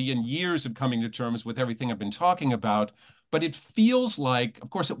therapy and years of coming to terms with everything I've been talking about. But it feels like, of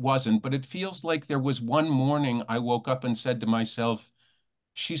course it wasn't, but it feels like there was one morning I woke up and said to myself,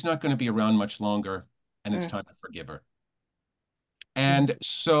 she's not going to be around much longer, and it's mm. time to forgive her. And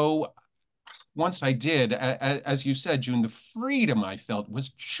so once I did, as you said, June, the freedom I felt was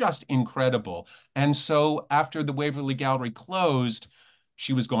just incredible. And so after the Waverly Gallery closed,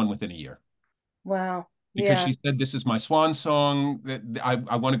 she was gone within a year Wow. because Yeah. she said, "This is my swan song. That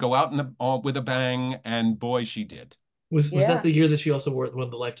I want to go out with a bang," and boy, she did. Was that Yeah. the year that she also won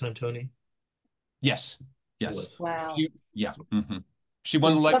the Lifetime Tony? Yes, It yes. was. Wow. Yeah. She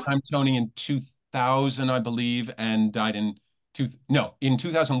won the And Some, Lifetime Tony in 2000, I believe, and died in in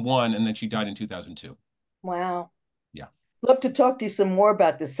 2001, and then she died in 2002. wow. Yeah. Love to talk to you some more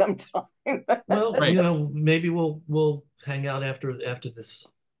about this sometime. well, Great. maybe we'll hang out after this.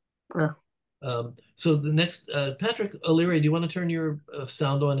 So the next, Patrick O'Leary, do you want to turn your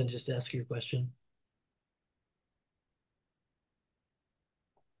sound on and just ask your question?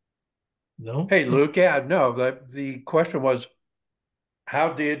 No? Hey, Luke. Yeah, no, the question was,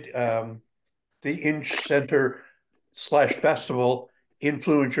 how did the Inch Center / festival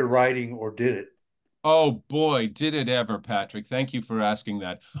influence your writing, or did it? Oh boy, did it ever, Patrick. Thank you for asking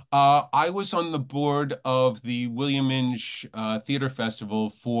that. I was on the board of the William Inge Theater Festival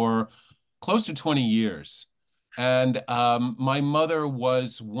for close to 20 years. And my mother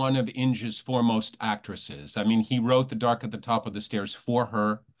was one of Inge's foremost actresses. I mean, he wrote The Dark at the Top of the Stairs for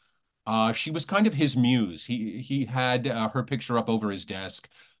her. She was kind of his muse. He had her picture up over his desk.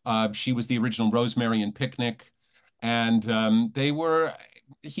 She was the original Rosemary and Picnic, and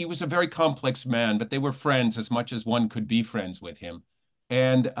he was a very complex man, but they were friends as much as one could be friends with him.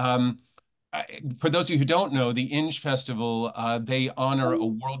 And for those of you who don't know, the Inge Festival, they honor a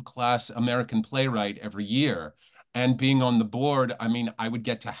world-class American playwright every year. And being on the board, I mean, I would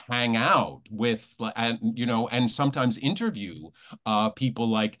get to hang out with, and sometimes interview people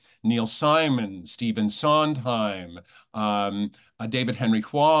like Neil Simon, Stephen Sondheim, David Henry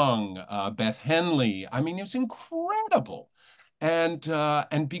Hwang, Beth Henley. I mean, it was incredible. And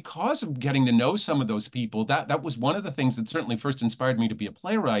because of getting to know some of those people, that was one of the things that certainly first inspired me to be a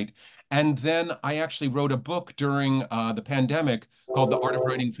playwright. And then I actually wrote a book during the pandemic called The Art of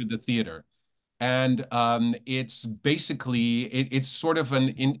Writing for the Theater. And it's basically it's sort of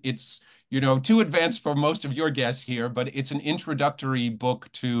it's too advanced for most of your guests here, but it's an introductory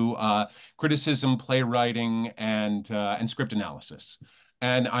book to criticism, playwriting, and script analysis.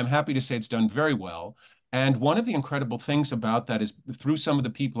 And I'm happy to say it's done very well. And one of the incredible things about that is through some of the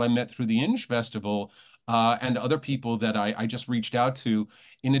people I met through the Inge Festival and other people that I just reached out to,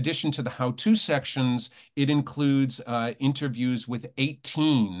 in addition to the how-to sections, it includes interviews with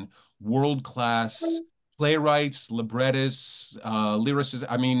 18 world-class playwrights, librettists, lyricists.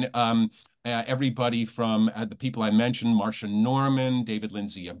 I mean, everybody from the people I mentioned, Marcia Norman, David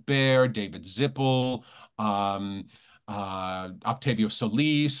Lindsay Abaire, David Zippel, Octavio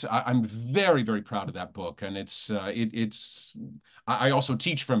Solis. I'm very, very proud of that book, and I also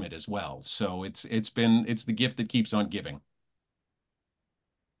teach from it as well. So it's the gift that keeps on giving.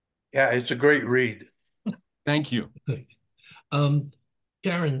 Yeah, it's a great read. Thank you.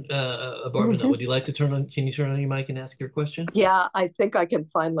 Karen, Barbara, would you like to can you turn on your mic and ask your question? Yeah, I think I can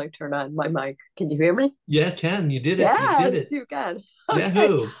finally turn on my mic. Can you hear me? Yeah, Ken, you did it. Yes, you did it. You can. Okay.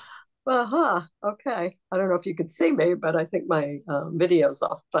 Yahoo. Okay. I don't know if you can see me, but I think my video's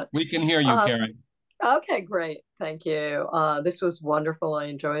off. But we can hear you, Karen. Okay, great. Thank you. This was wonderful. I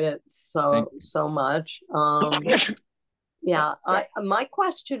enjoyed it so much. Yeah, my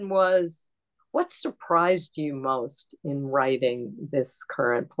question was, what surprised you most in writing this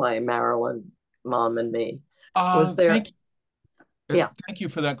current play, Marilyn, Mom and Me? Was there? Thank you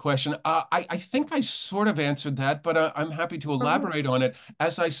for that question. I think I sort of answered that, but I'm happy to elaborate on it.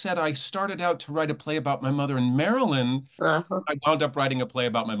 As I said, I started out to write a play about my mother and Marilyn. I wound up writing a play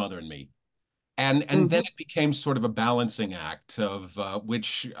about my mother and me. And then it became sort of a balancing act of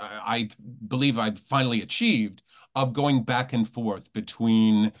which I believe I've finally achieved, of going back and forth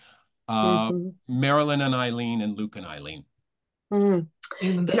between Marilyn and Eileen and Luke and Eileen. And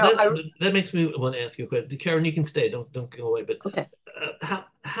that makes me want to ask you a question. Karen, you can stay. Don't go away. But okay.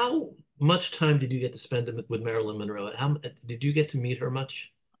 How much time did you get to spend with Marilyn Monroe? How did you get to meet her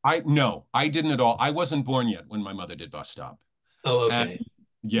much? No, I didn't at all. I wasn't born yet when my mother did Bus Stop. Oh, okay.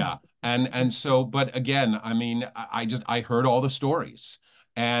 Yeah. And so, but again, I mean, I heard all the stories.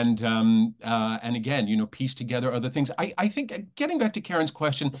 And again, piece together other things. I think, getting back to Karen's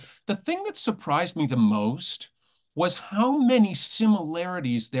question, the thing that surprised me the most was how many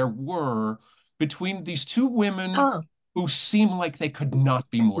similarities there were between these two women who seem like they could not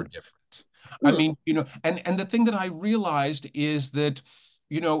be more different. I mean, and the thing that I realized is that,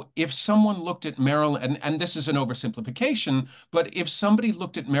 if someone looked at Marilyn, and this is an oversimplification, but if somebody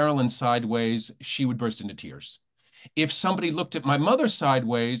looked at Marilyn sideways, she would burst into tears. If somebody looked at my mother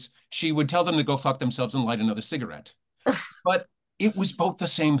sideways, she would tell them to go fuck themselves and light another cigarette. But it was both the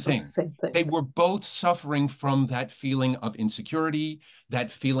same thing. They were both suffering from that feeling of insecurity,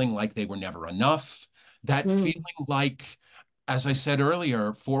 that feeling like they were never enough, that feeling like, as I said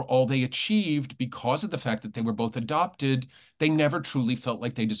earlier, for all they achieved, because of the fact that they were both adopted, they never truly felt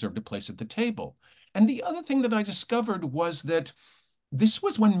like they deserved a place at the table. And the other thing that I discovered was that this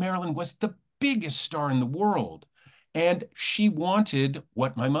was when Marilyn was the biggest star in the world, and she wanted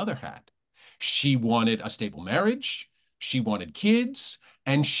what my mother had. She wanted a stable marriage, she wanted kids,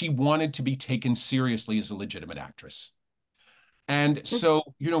 and she wanted to be taken seriously as a legitimate actress. And so,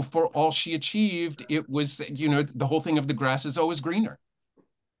 for all she achieved, it was, the whole thing of the grass is always greener.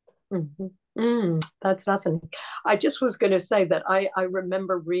 That's fascinating. I just was going to say that I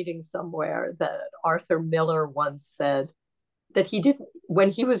remember reading somewhere that Arthur Miller once said that he didn't, when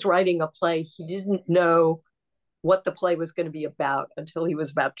he was writing a play, he didn't know what the play was going to be about until he was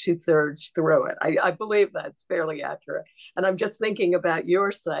about 2/3 through it. I believe that's fairly accurate. And I'm just thinking about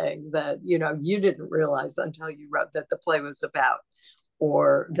your saying that, you know, you didn't realize until you wrote that the play was about,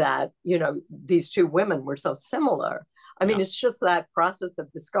 or that, you know, these two women were so similar. I mean, it's just that process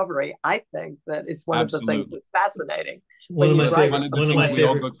of discovery, I think, that is one of the things that's fascinating. One of my favorite we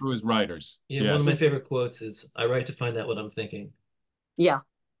all go through as writers. Yeah, yes. One of my favorite quotes is, "I write to find out what I'm thinking." Yeah.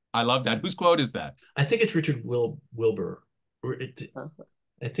 I love that. Whose quote is that? I think it's Richard Wilbur.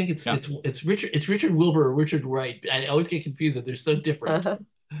 I think it's Richard Wilbur or Richard Wright. I always get confused. They're so different.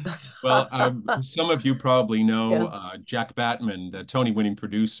 Well, some of you probably know Jack Batman, the Tony-winning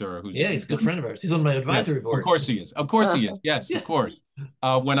producer. He's a good friend of ours. He's on my advisory board. Of course he is. Of course he is. Yes, of course.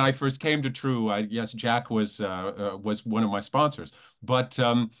 When I first came to TRU, yes, Jack was one of my sponsors. But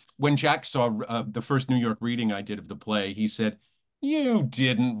when Jack saw the first New York reading I did of the play, he said, "You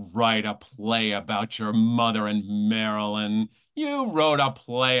didn't write a play about your mother and Marilyn. You wrote a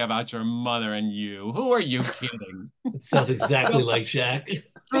play about your mother and you. Who are you kidding?" It sounds exactly like Jack.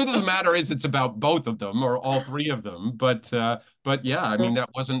 Truth of the matter is, it's about both of them or all three of them. But yeah, I mean, that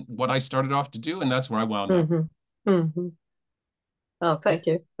wasn't what I started off to do, and that's where I wound up. Oh, thank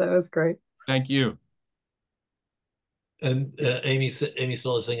you. That was great. Thank you. And Amy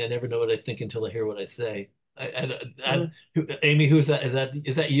Stoller saying, "I never know what I think until I hear what I say." Amy, who is that? Is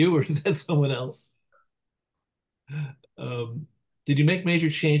that you or is that someone else? Did you make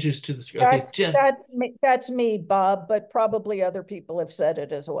major changes to the script? That's me, Bob, but probably other people have said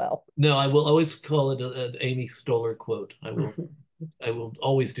it as well. No, I will always call it an Amy Stoller quote. I will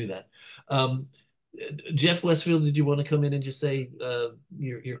always do that. Jeff Westfield, did you want to come in and just say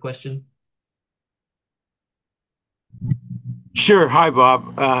your question? Sure. Hi,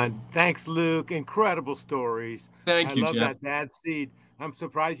 Bob. Thanks, Luke. Incredible stories. Thank you, I love Jeff. that bad seed. I'm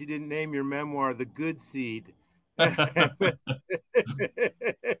surprised you didn't name your memoir The Good Seed.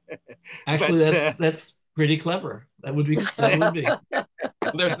 Actually, that's pretty clever. That would be. Well,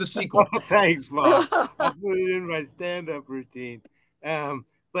 there's the sequel. Oh, thanks, Bob. I put it in my stand-up routine.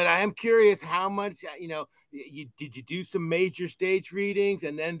 But I am curious how much, did you do some major stage readings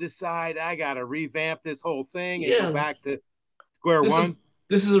and then decide I got to revamp this whole thing and go back to square one?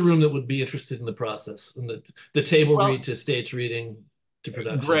 This is a room that would be interested in the process, and the table read to stage reading to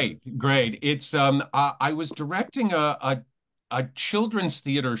production. Great. It's I was directing a children's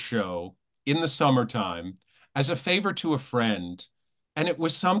theater show in the summertime as a favor to a friend. And it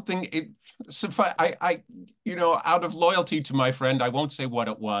was something, out of loyalty to my friend, I won't say what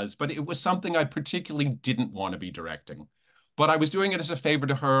it was, but it was something I particularly didn't want to be directing. But I was doing it as a favor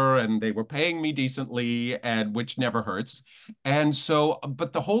to her, and they were paying me decently, and which never hurts. And so,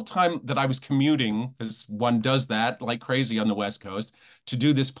 but the whole time that I was commuting, because one does that like crazy on the West Coast, to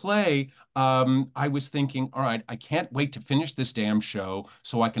do this play, I was thinking, all right, I can't wait to finish this damn show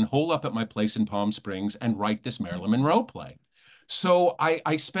so I can hole up at my place in Palm Springs and write this Marilyn Monroe play. So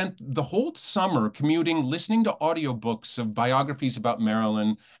I spent the whole summer commuting, listening to audiobooks of biographies about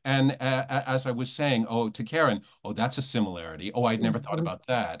Marilyn. And as I was saying, to Karen, that's a similarity. I'd never thought about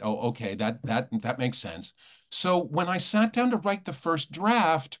that. Okay, that makes sense. So when I sat down to write the first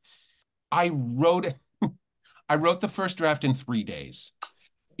draft, I wrote the first draft in 3 days.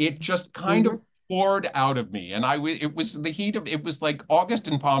 It just kind of poured out of me. And it was the heat of, it was like August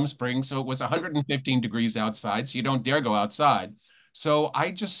in Palm Springs. So it was 115 degrees outside. So you don't dare go outside. So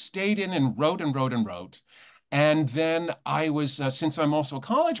I just stayed in and wrote and wrote and wrote. And then I was, since I'm also a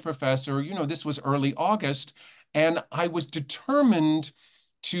college professor, this was early August, and I was determined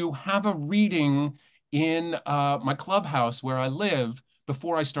to have a reading in my clubhouse where I live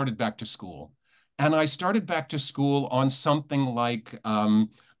before I started back to school. And I started back to school on something like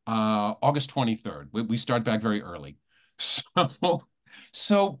August 23rd. We start back very early.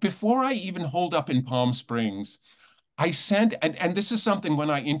 So before I even holed up in Palm Springs, I sent, and this is something when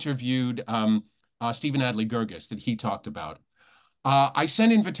I interviewed Stephen Adley Gurgis that he talked about. I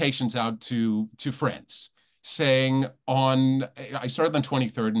sent invitations out to friends saying I started on the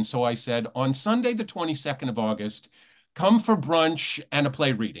 23rd, and so I said, on Sunday, the 22nd of August, come for brunch and a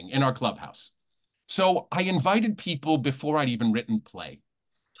play reading in our clubhouse. So I invited people before I'd even written the play.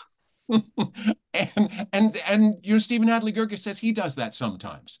 and Stephen Adley Gurgis says he does that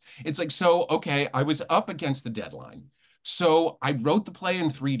sometimes. It's like, so, okay, I was up against the deadline. So I wrote the play in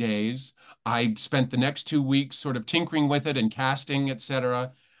 3 days. I spent the next 2 weeks sort of tinkering with it and casting,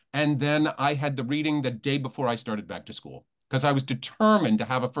 etc. And then I had the reading the day before I started back to school. because I was determined to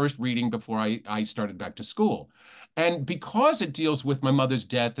have a first reading before I started back to school. And because it deals with my mother's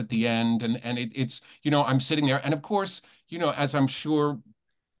death at the end, and it's, I'm sitting there, and of course, as I'm sure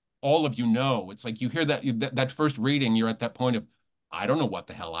all of you know, it's like you hear that first reading, you're at that point of, I don't know what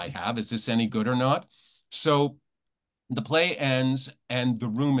the hell I have. Is this any good or not? So the play ends and the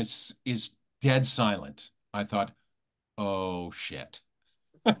room is dead silent. I thought, oh shit.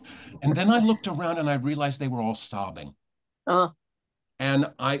 And then I looked around and I realized they were all sobbing. And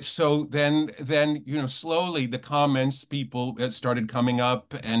so then, slowly the comments, people started coming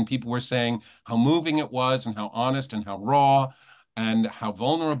up, and people were saying how moving it was and how honest and how raw and how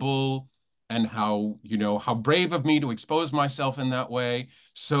vulnerable and how brave of me to expose myself in that way.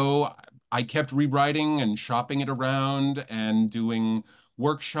 So I kept rewriting and shopping it around and doing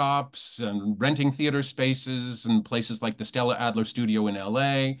workshops and renting theater spaces and places like the Stella Adler Studio in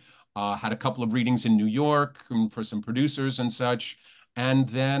LA. Had a couple of readings in New York for some producers and such. And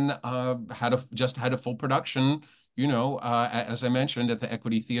then just had a full production, as I mentioned, at the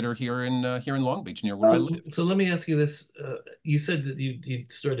Equity Theater here in Long Beach, near where I live. So let me ask you this: you said that you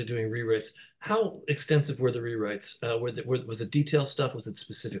started doing rewrites. How extensive were the rewrites? Was it detail stuff? Was it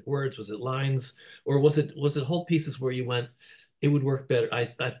specific words? Was it lines? Or was it whole pieces where you went, it would work better?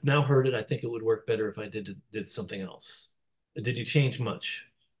 I've now heard it. I think it would work better if I did something else. Did you change much?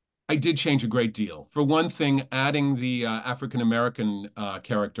 I did change a great deal. For one thing, adding the African-American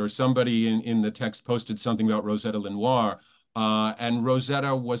character. Somebody in the text posted something about Rosetta Lenoir, and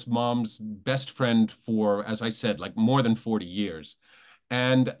Rosetta was Mom's best friend for, as I said, like more than 40 years.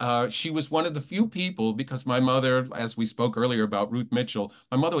 And she was one of the few people, because my mother, as we spoke earlier about Ruth Mitchell,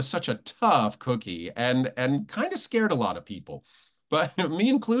 my mother was such a tough cookie and kind of scared a lot of people, but me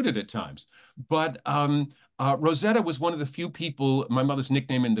included at times. But Rosetta was one of the few people, my mother's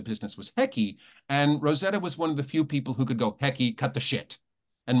nickname in the business was Heckey, and Rosetta was one of the few people who could go, Heckey, cut the shit.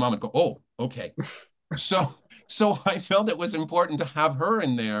 And Mom would go, oh, okay. So I felt it was important to have her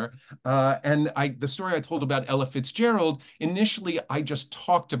in there. And the story I told about Ella Fitzgerald, initially I just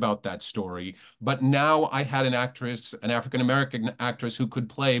talked about that story, but now I had an actress, an African-American actress who could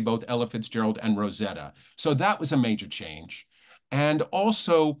play both Ella Fitzgerald and Rosetta. So that was a major change. And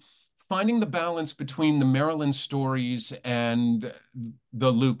also finding the balance between the Marilyn stories and the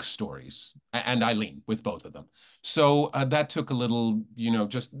Luke stories, and Eileen, with both of them. So that took a little,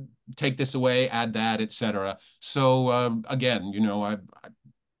 just take this away, add that, etc. So again, I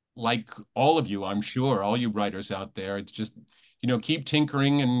like all of you, I'm sure, all you writers out there, it's just, keep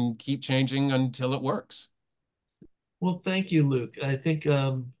tinkering and keep changing until it works. Well, thank you, Luke. I think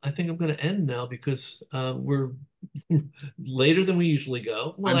I'm going to end now because we're later than we usually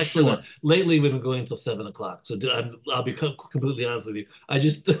go. Well, I'm actually, sure. lately we've been going till 7 o'clock. So I'll be completely honest with you. I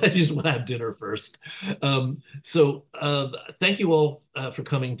just want to have dinner first. So thank you all for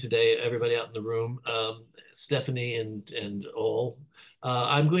coming today, everybody out in the room, Stephanie and all.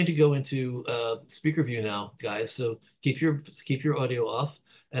 I'm going to go into speaker view now, guys. So keep your audio off.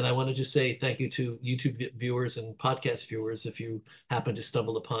 And I want to just say thank you to YouTube viewers and podcast viewers if you happen to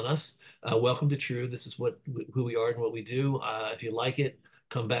stumble upon us. Welcome to TRU. This is who we are and what we do. If you like it,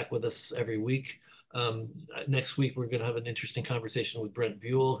 come back with us every week. Next week, we're going to have an interesting conversation with Brent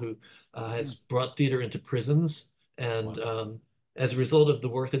Buell, who has brought theater into prisons. And as a result of the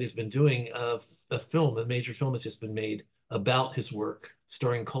work that he's been doing, a major film has just been made about his work,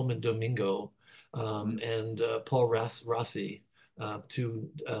 starring Coleman Domingo and Paul Rossi. Two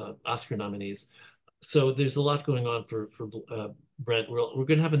Oscar nominees. So there's a lot going on for Brent. We're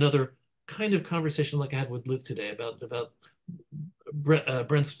going to have another kind of conversation like I had with Luke today about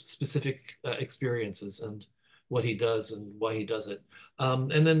Brent's specific experiences and what he does and why he does it.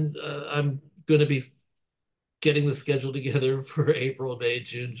 And then I'm going to be getting the schedule together for April, May,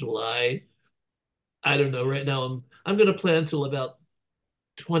 June, July. I don't know. Right now, I'm going to plan till about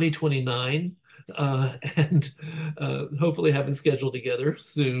 2029. And hopefully have a schedule together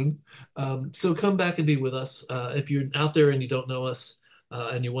soon. So come back and be with us. If you're out there and you don't know us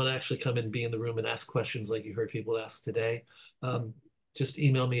and you want to actually come and be in the room and ask questions like you heard people ask today, just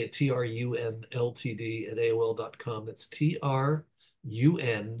email me at trunltd@aol.com. That's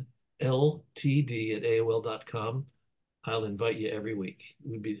trunltd@aol.com. I'll invite you every week.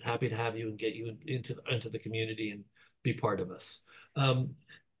 We'd be happy to have you and get you into the community and be part of us.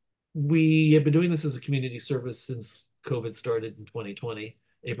 We have been doing this as a community service since COVID started in 2020.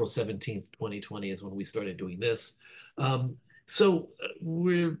 April 17th, 2020 is when we started doing this. So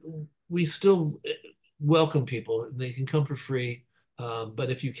we still welcome people. They can come for free,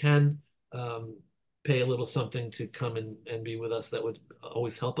 but if you can pay a little something to come and be with us, that would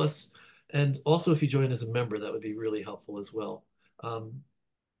always help us. And also, if you join as a member, that would be really helpful as well.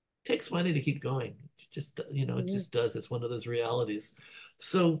 Takes money to keep going. It just, it just does. It's one of those realities.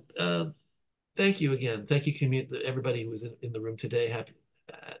 So thank you again. Thank you, everybody who was in the room today.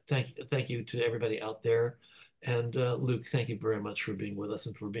 Thank you to everybody out there. And Luke, thank you very much for being with us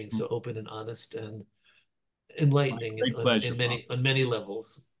and for being so open and honest and enlightening on many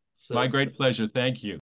levels. So, my great pleasure. Thank you.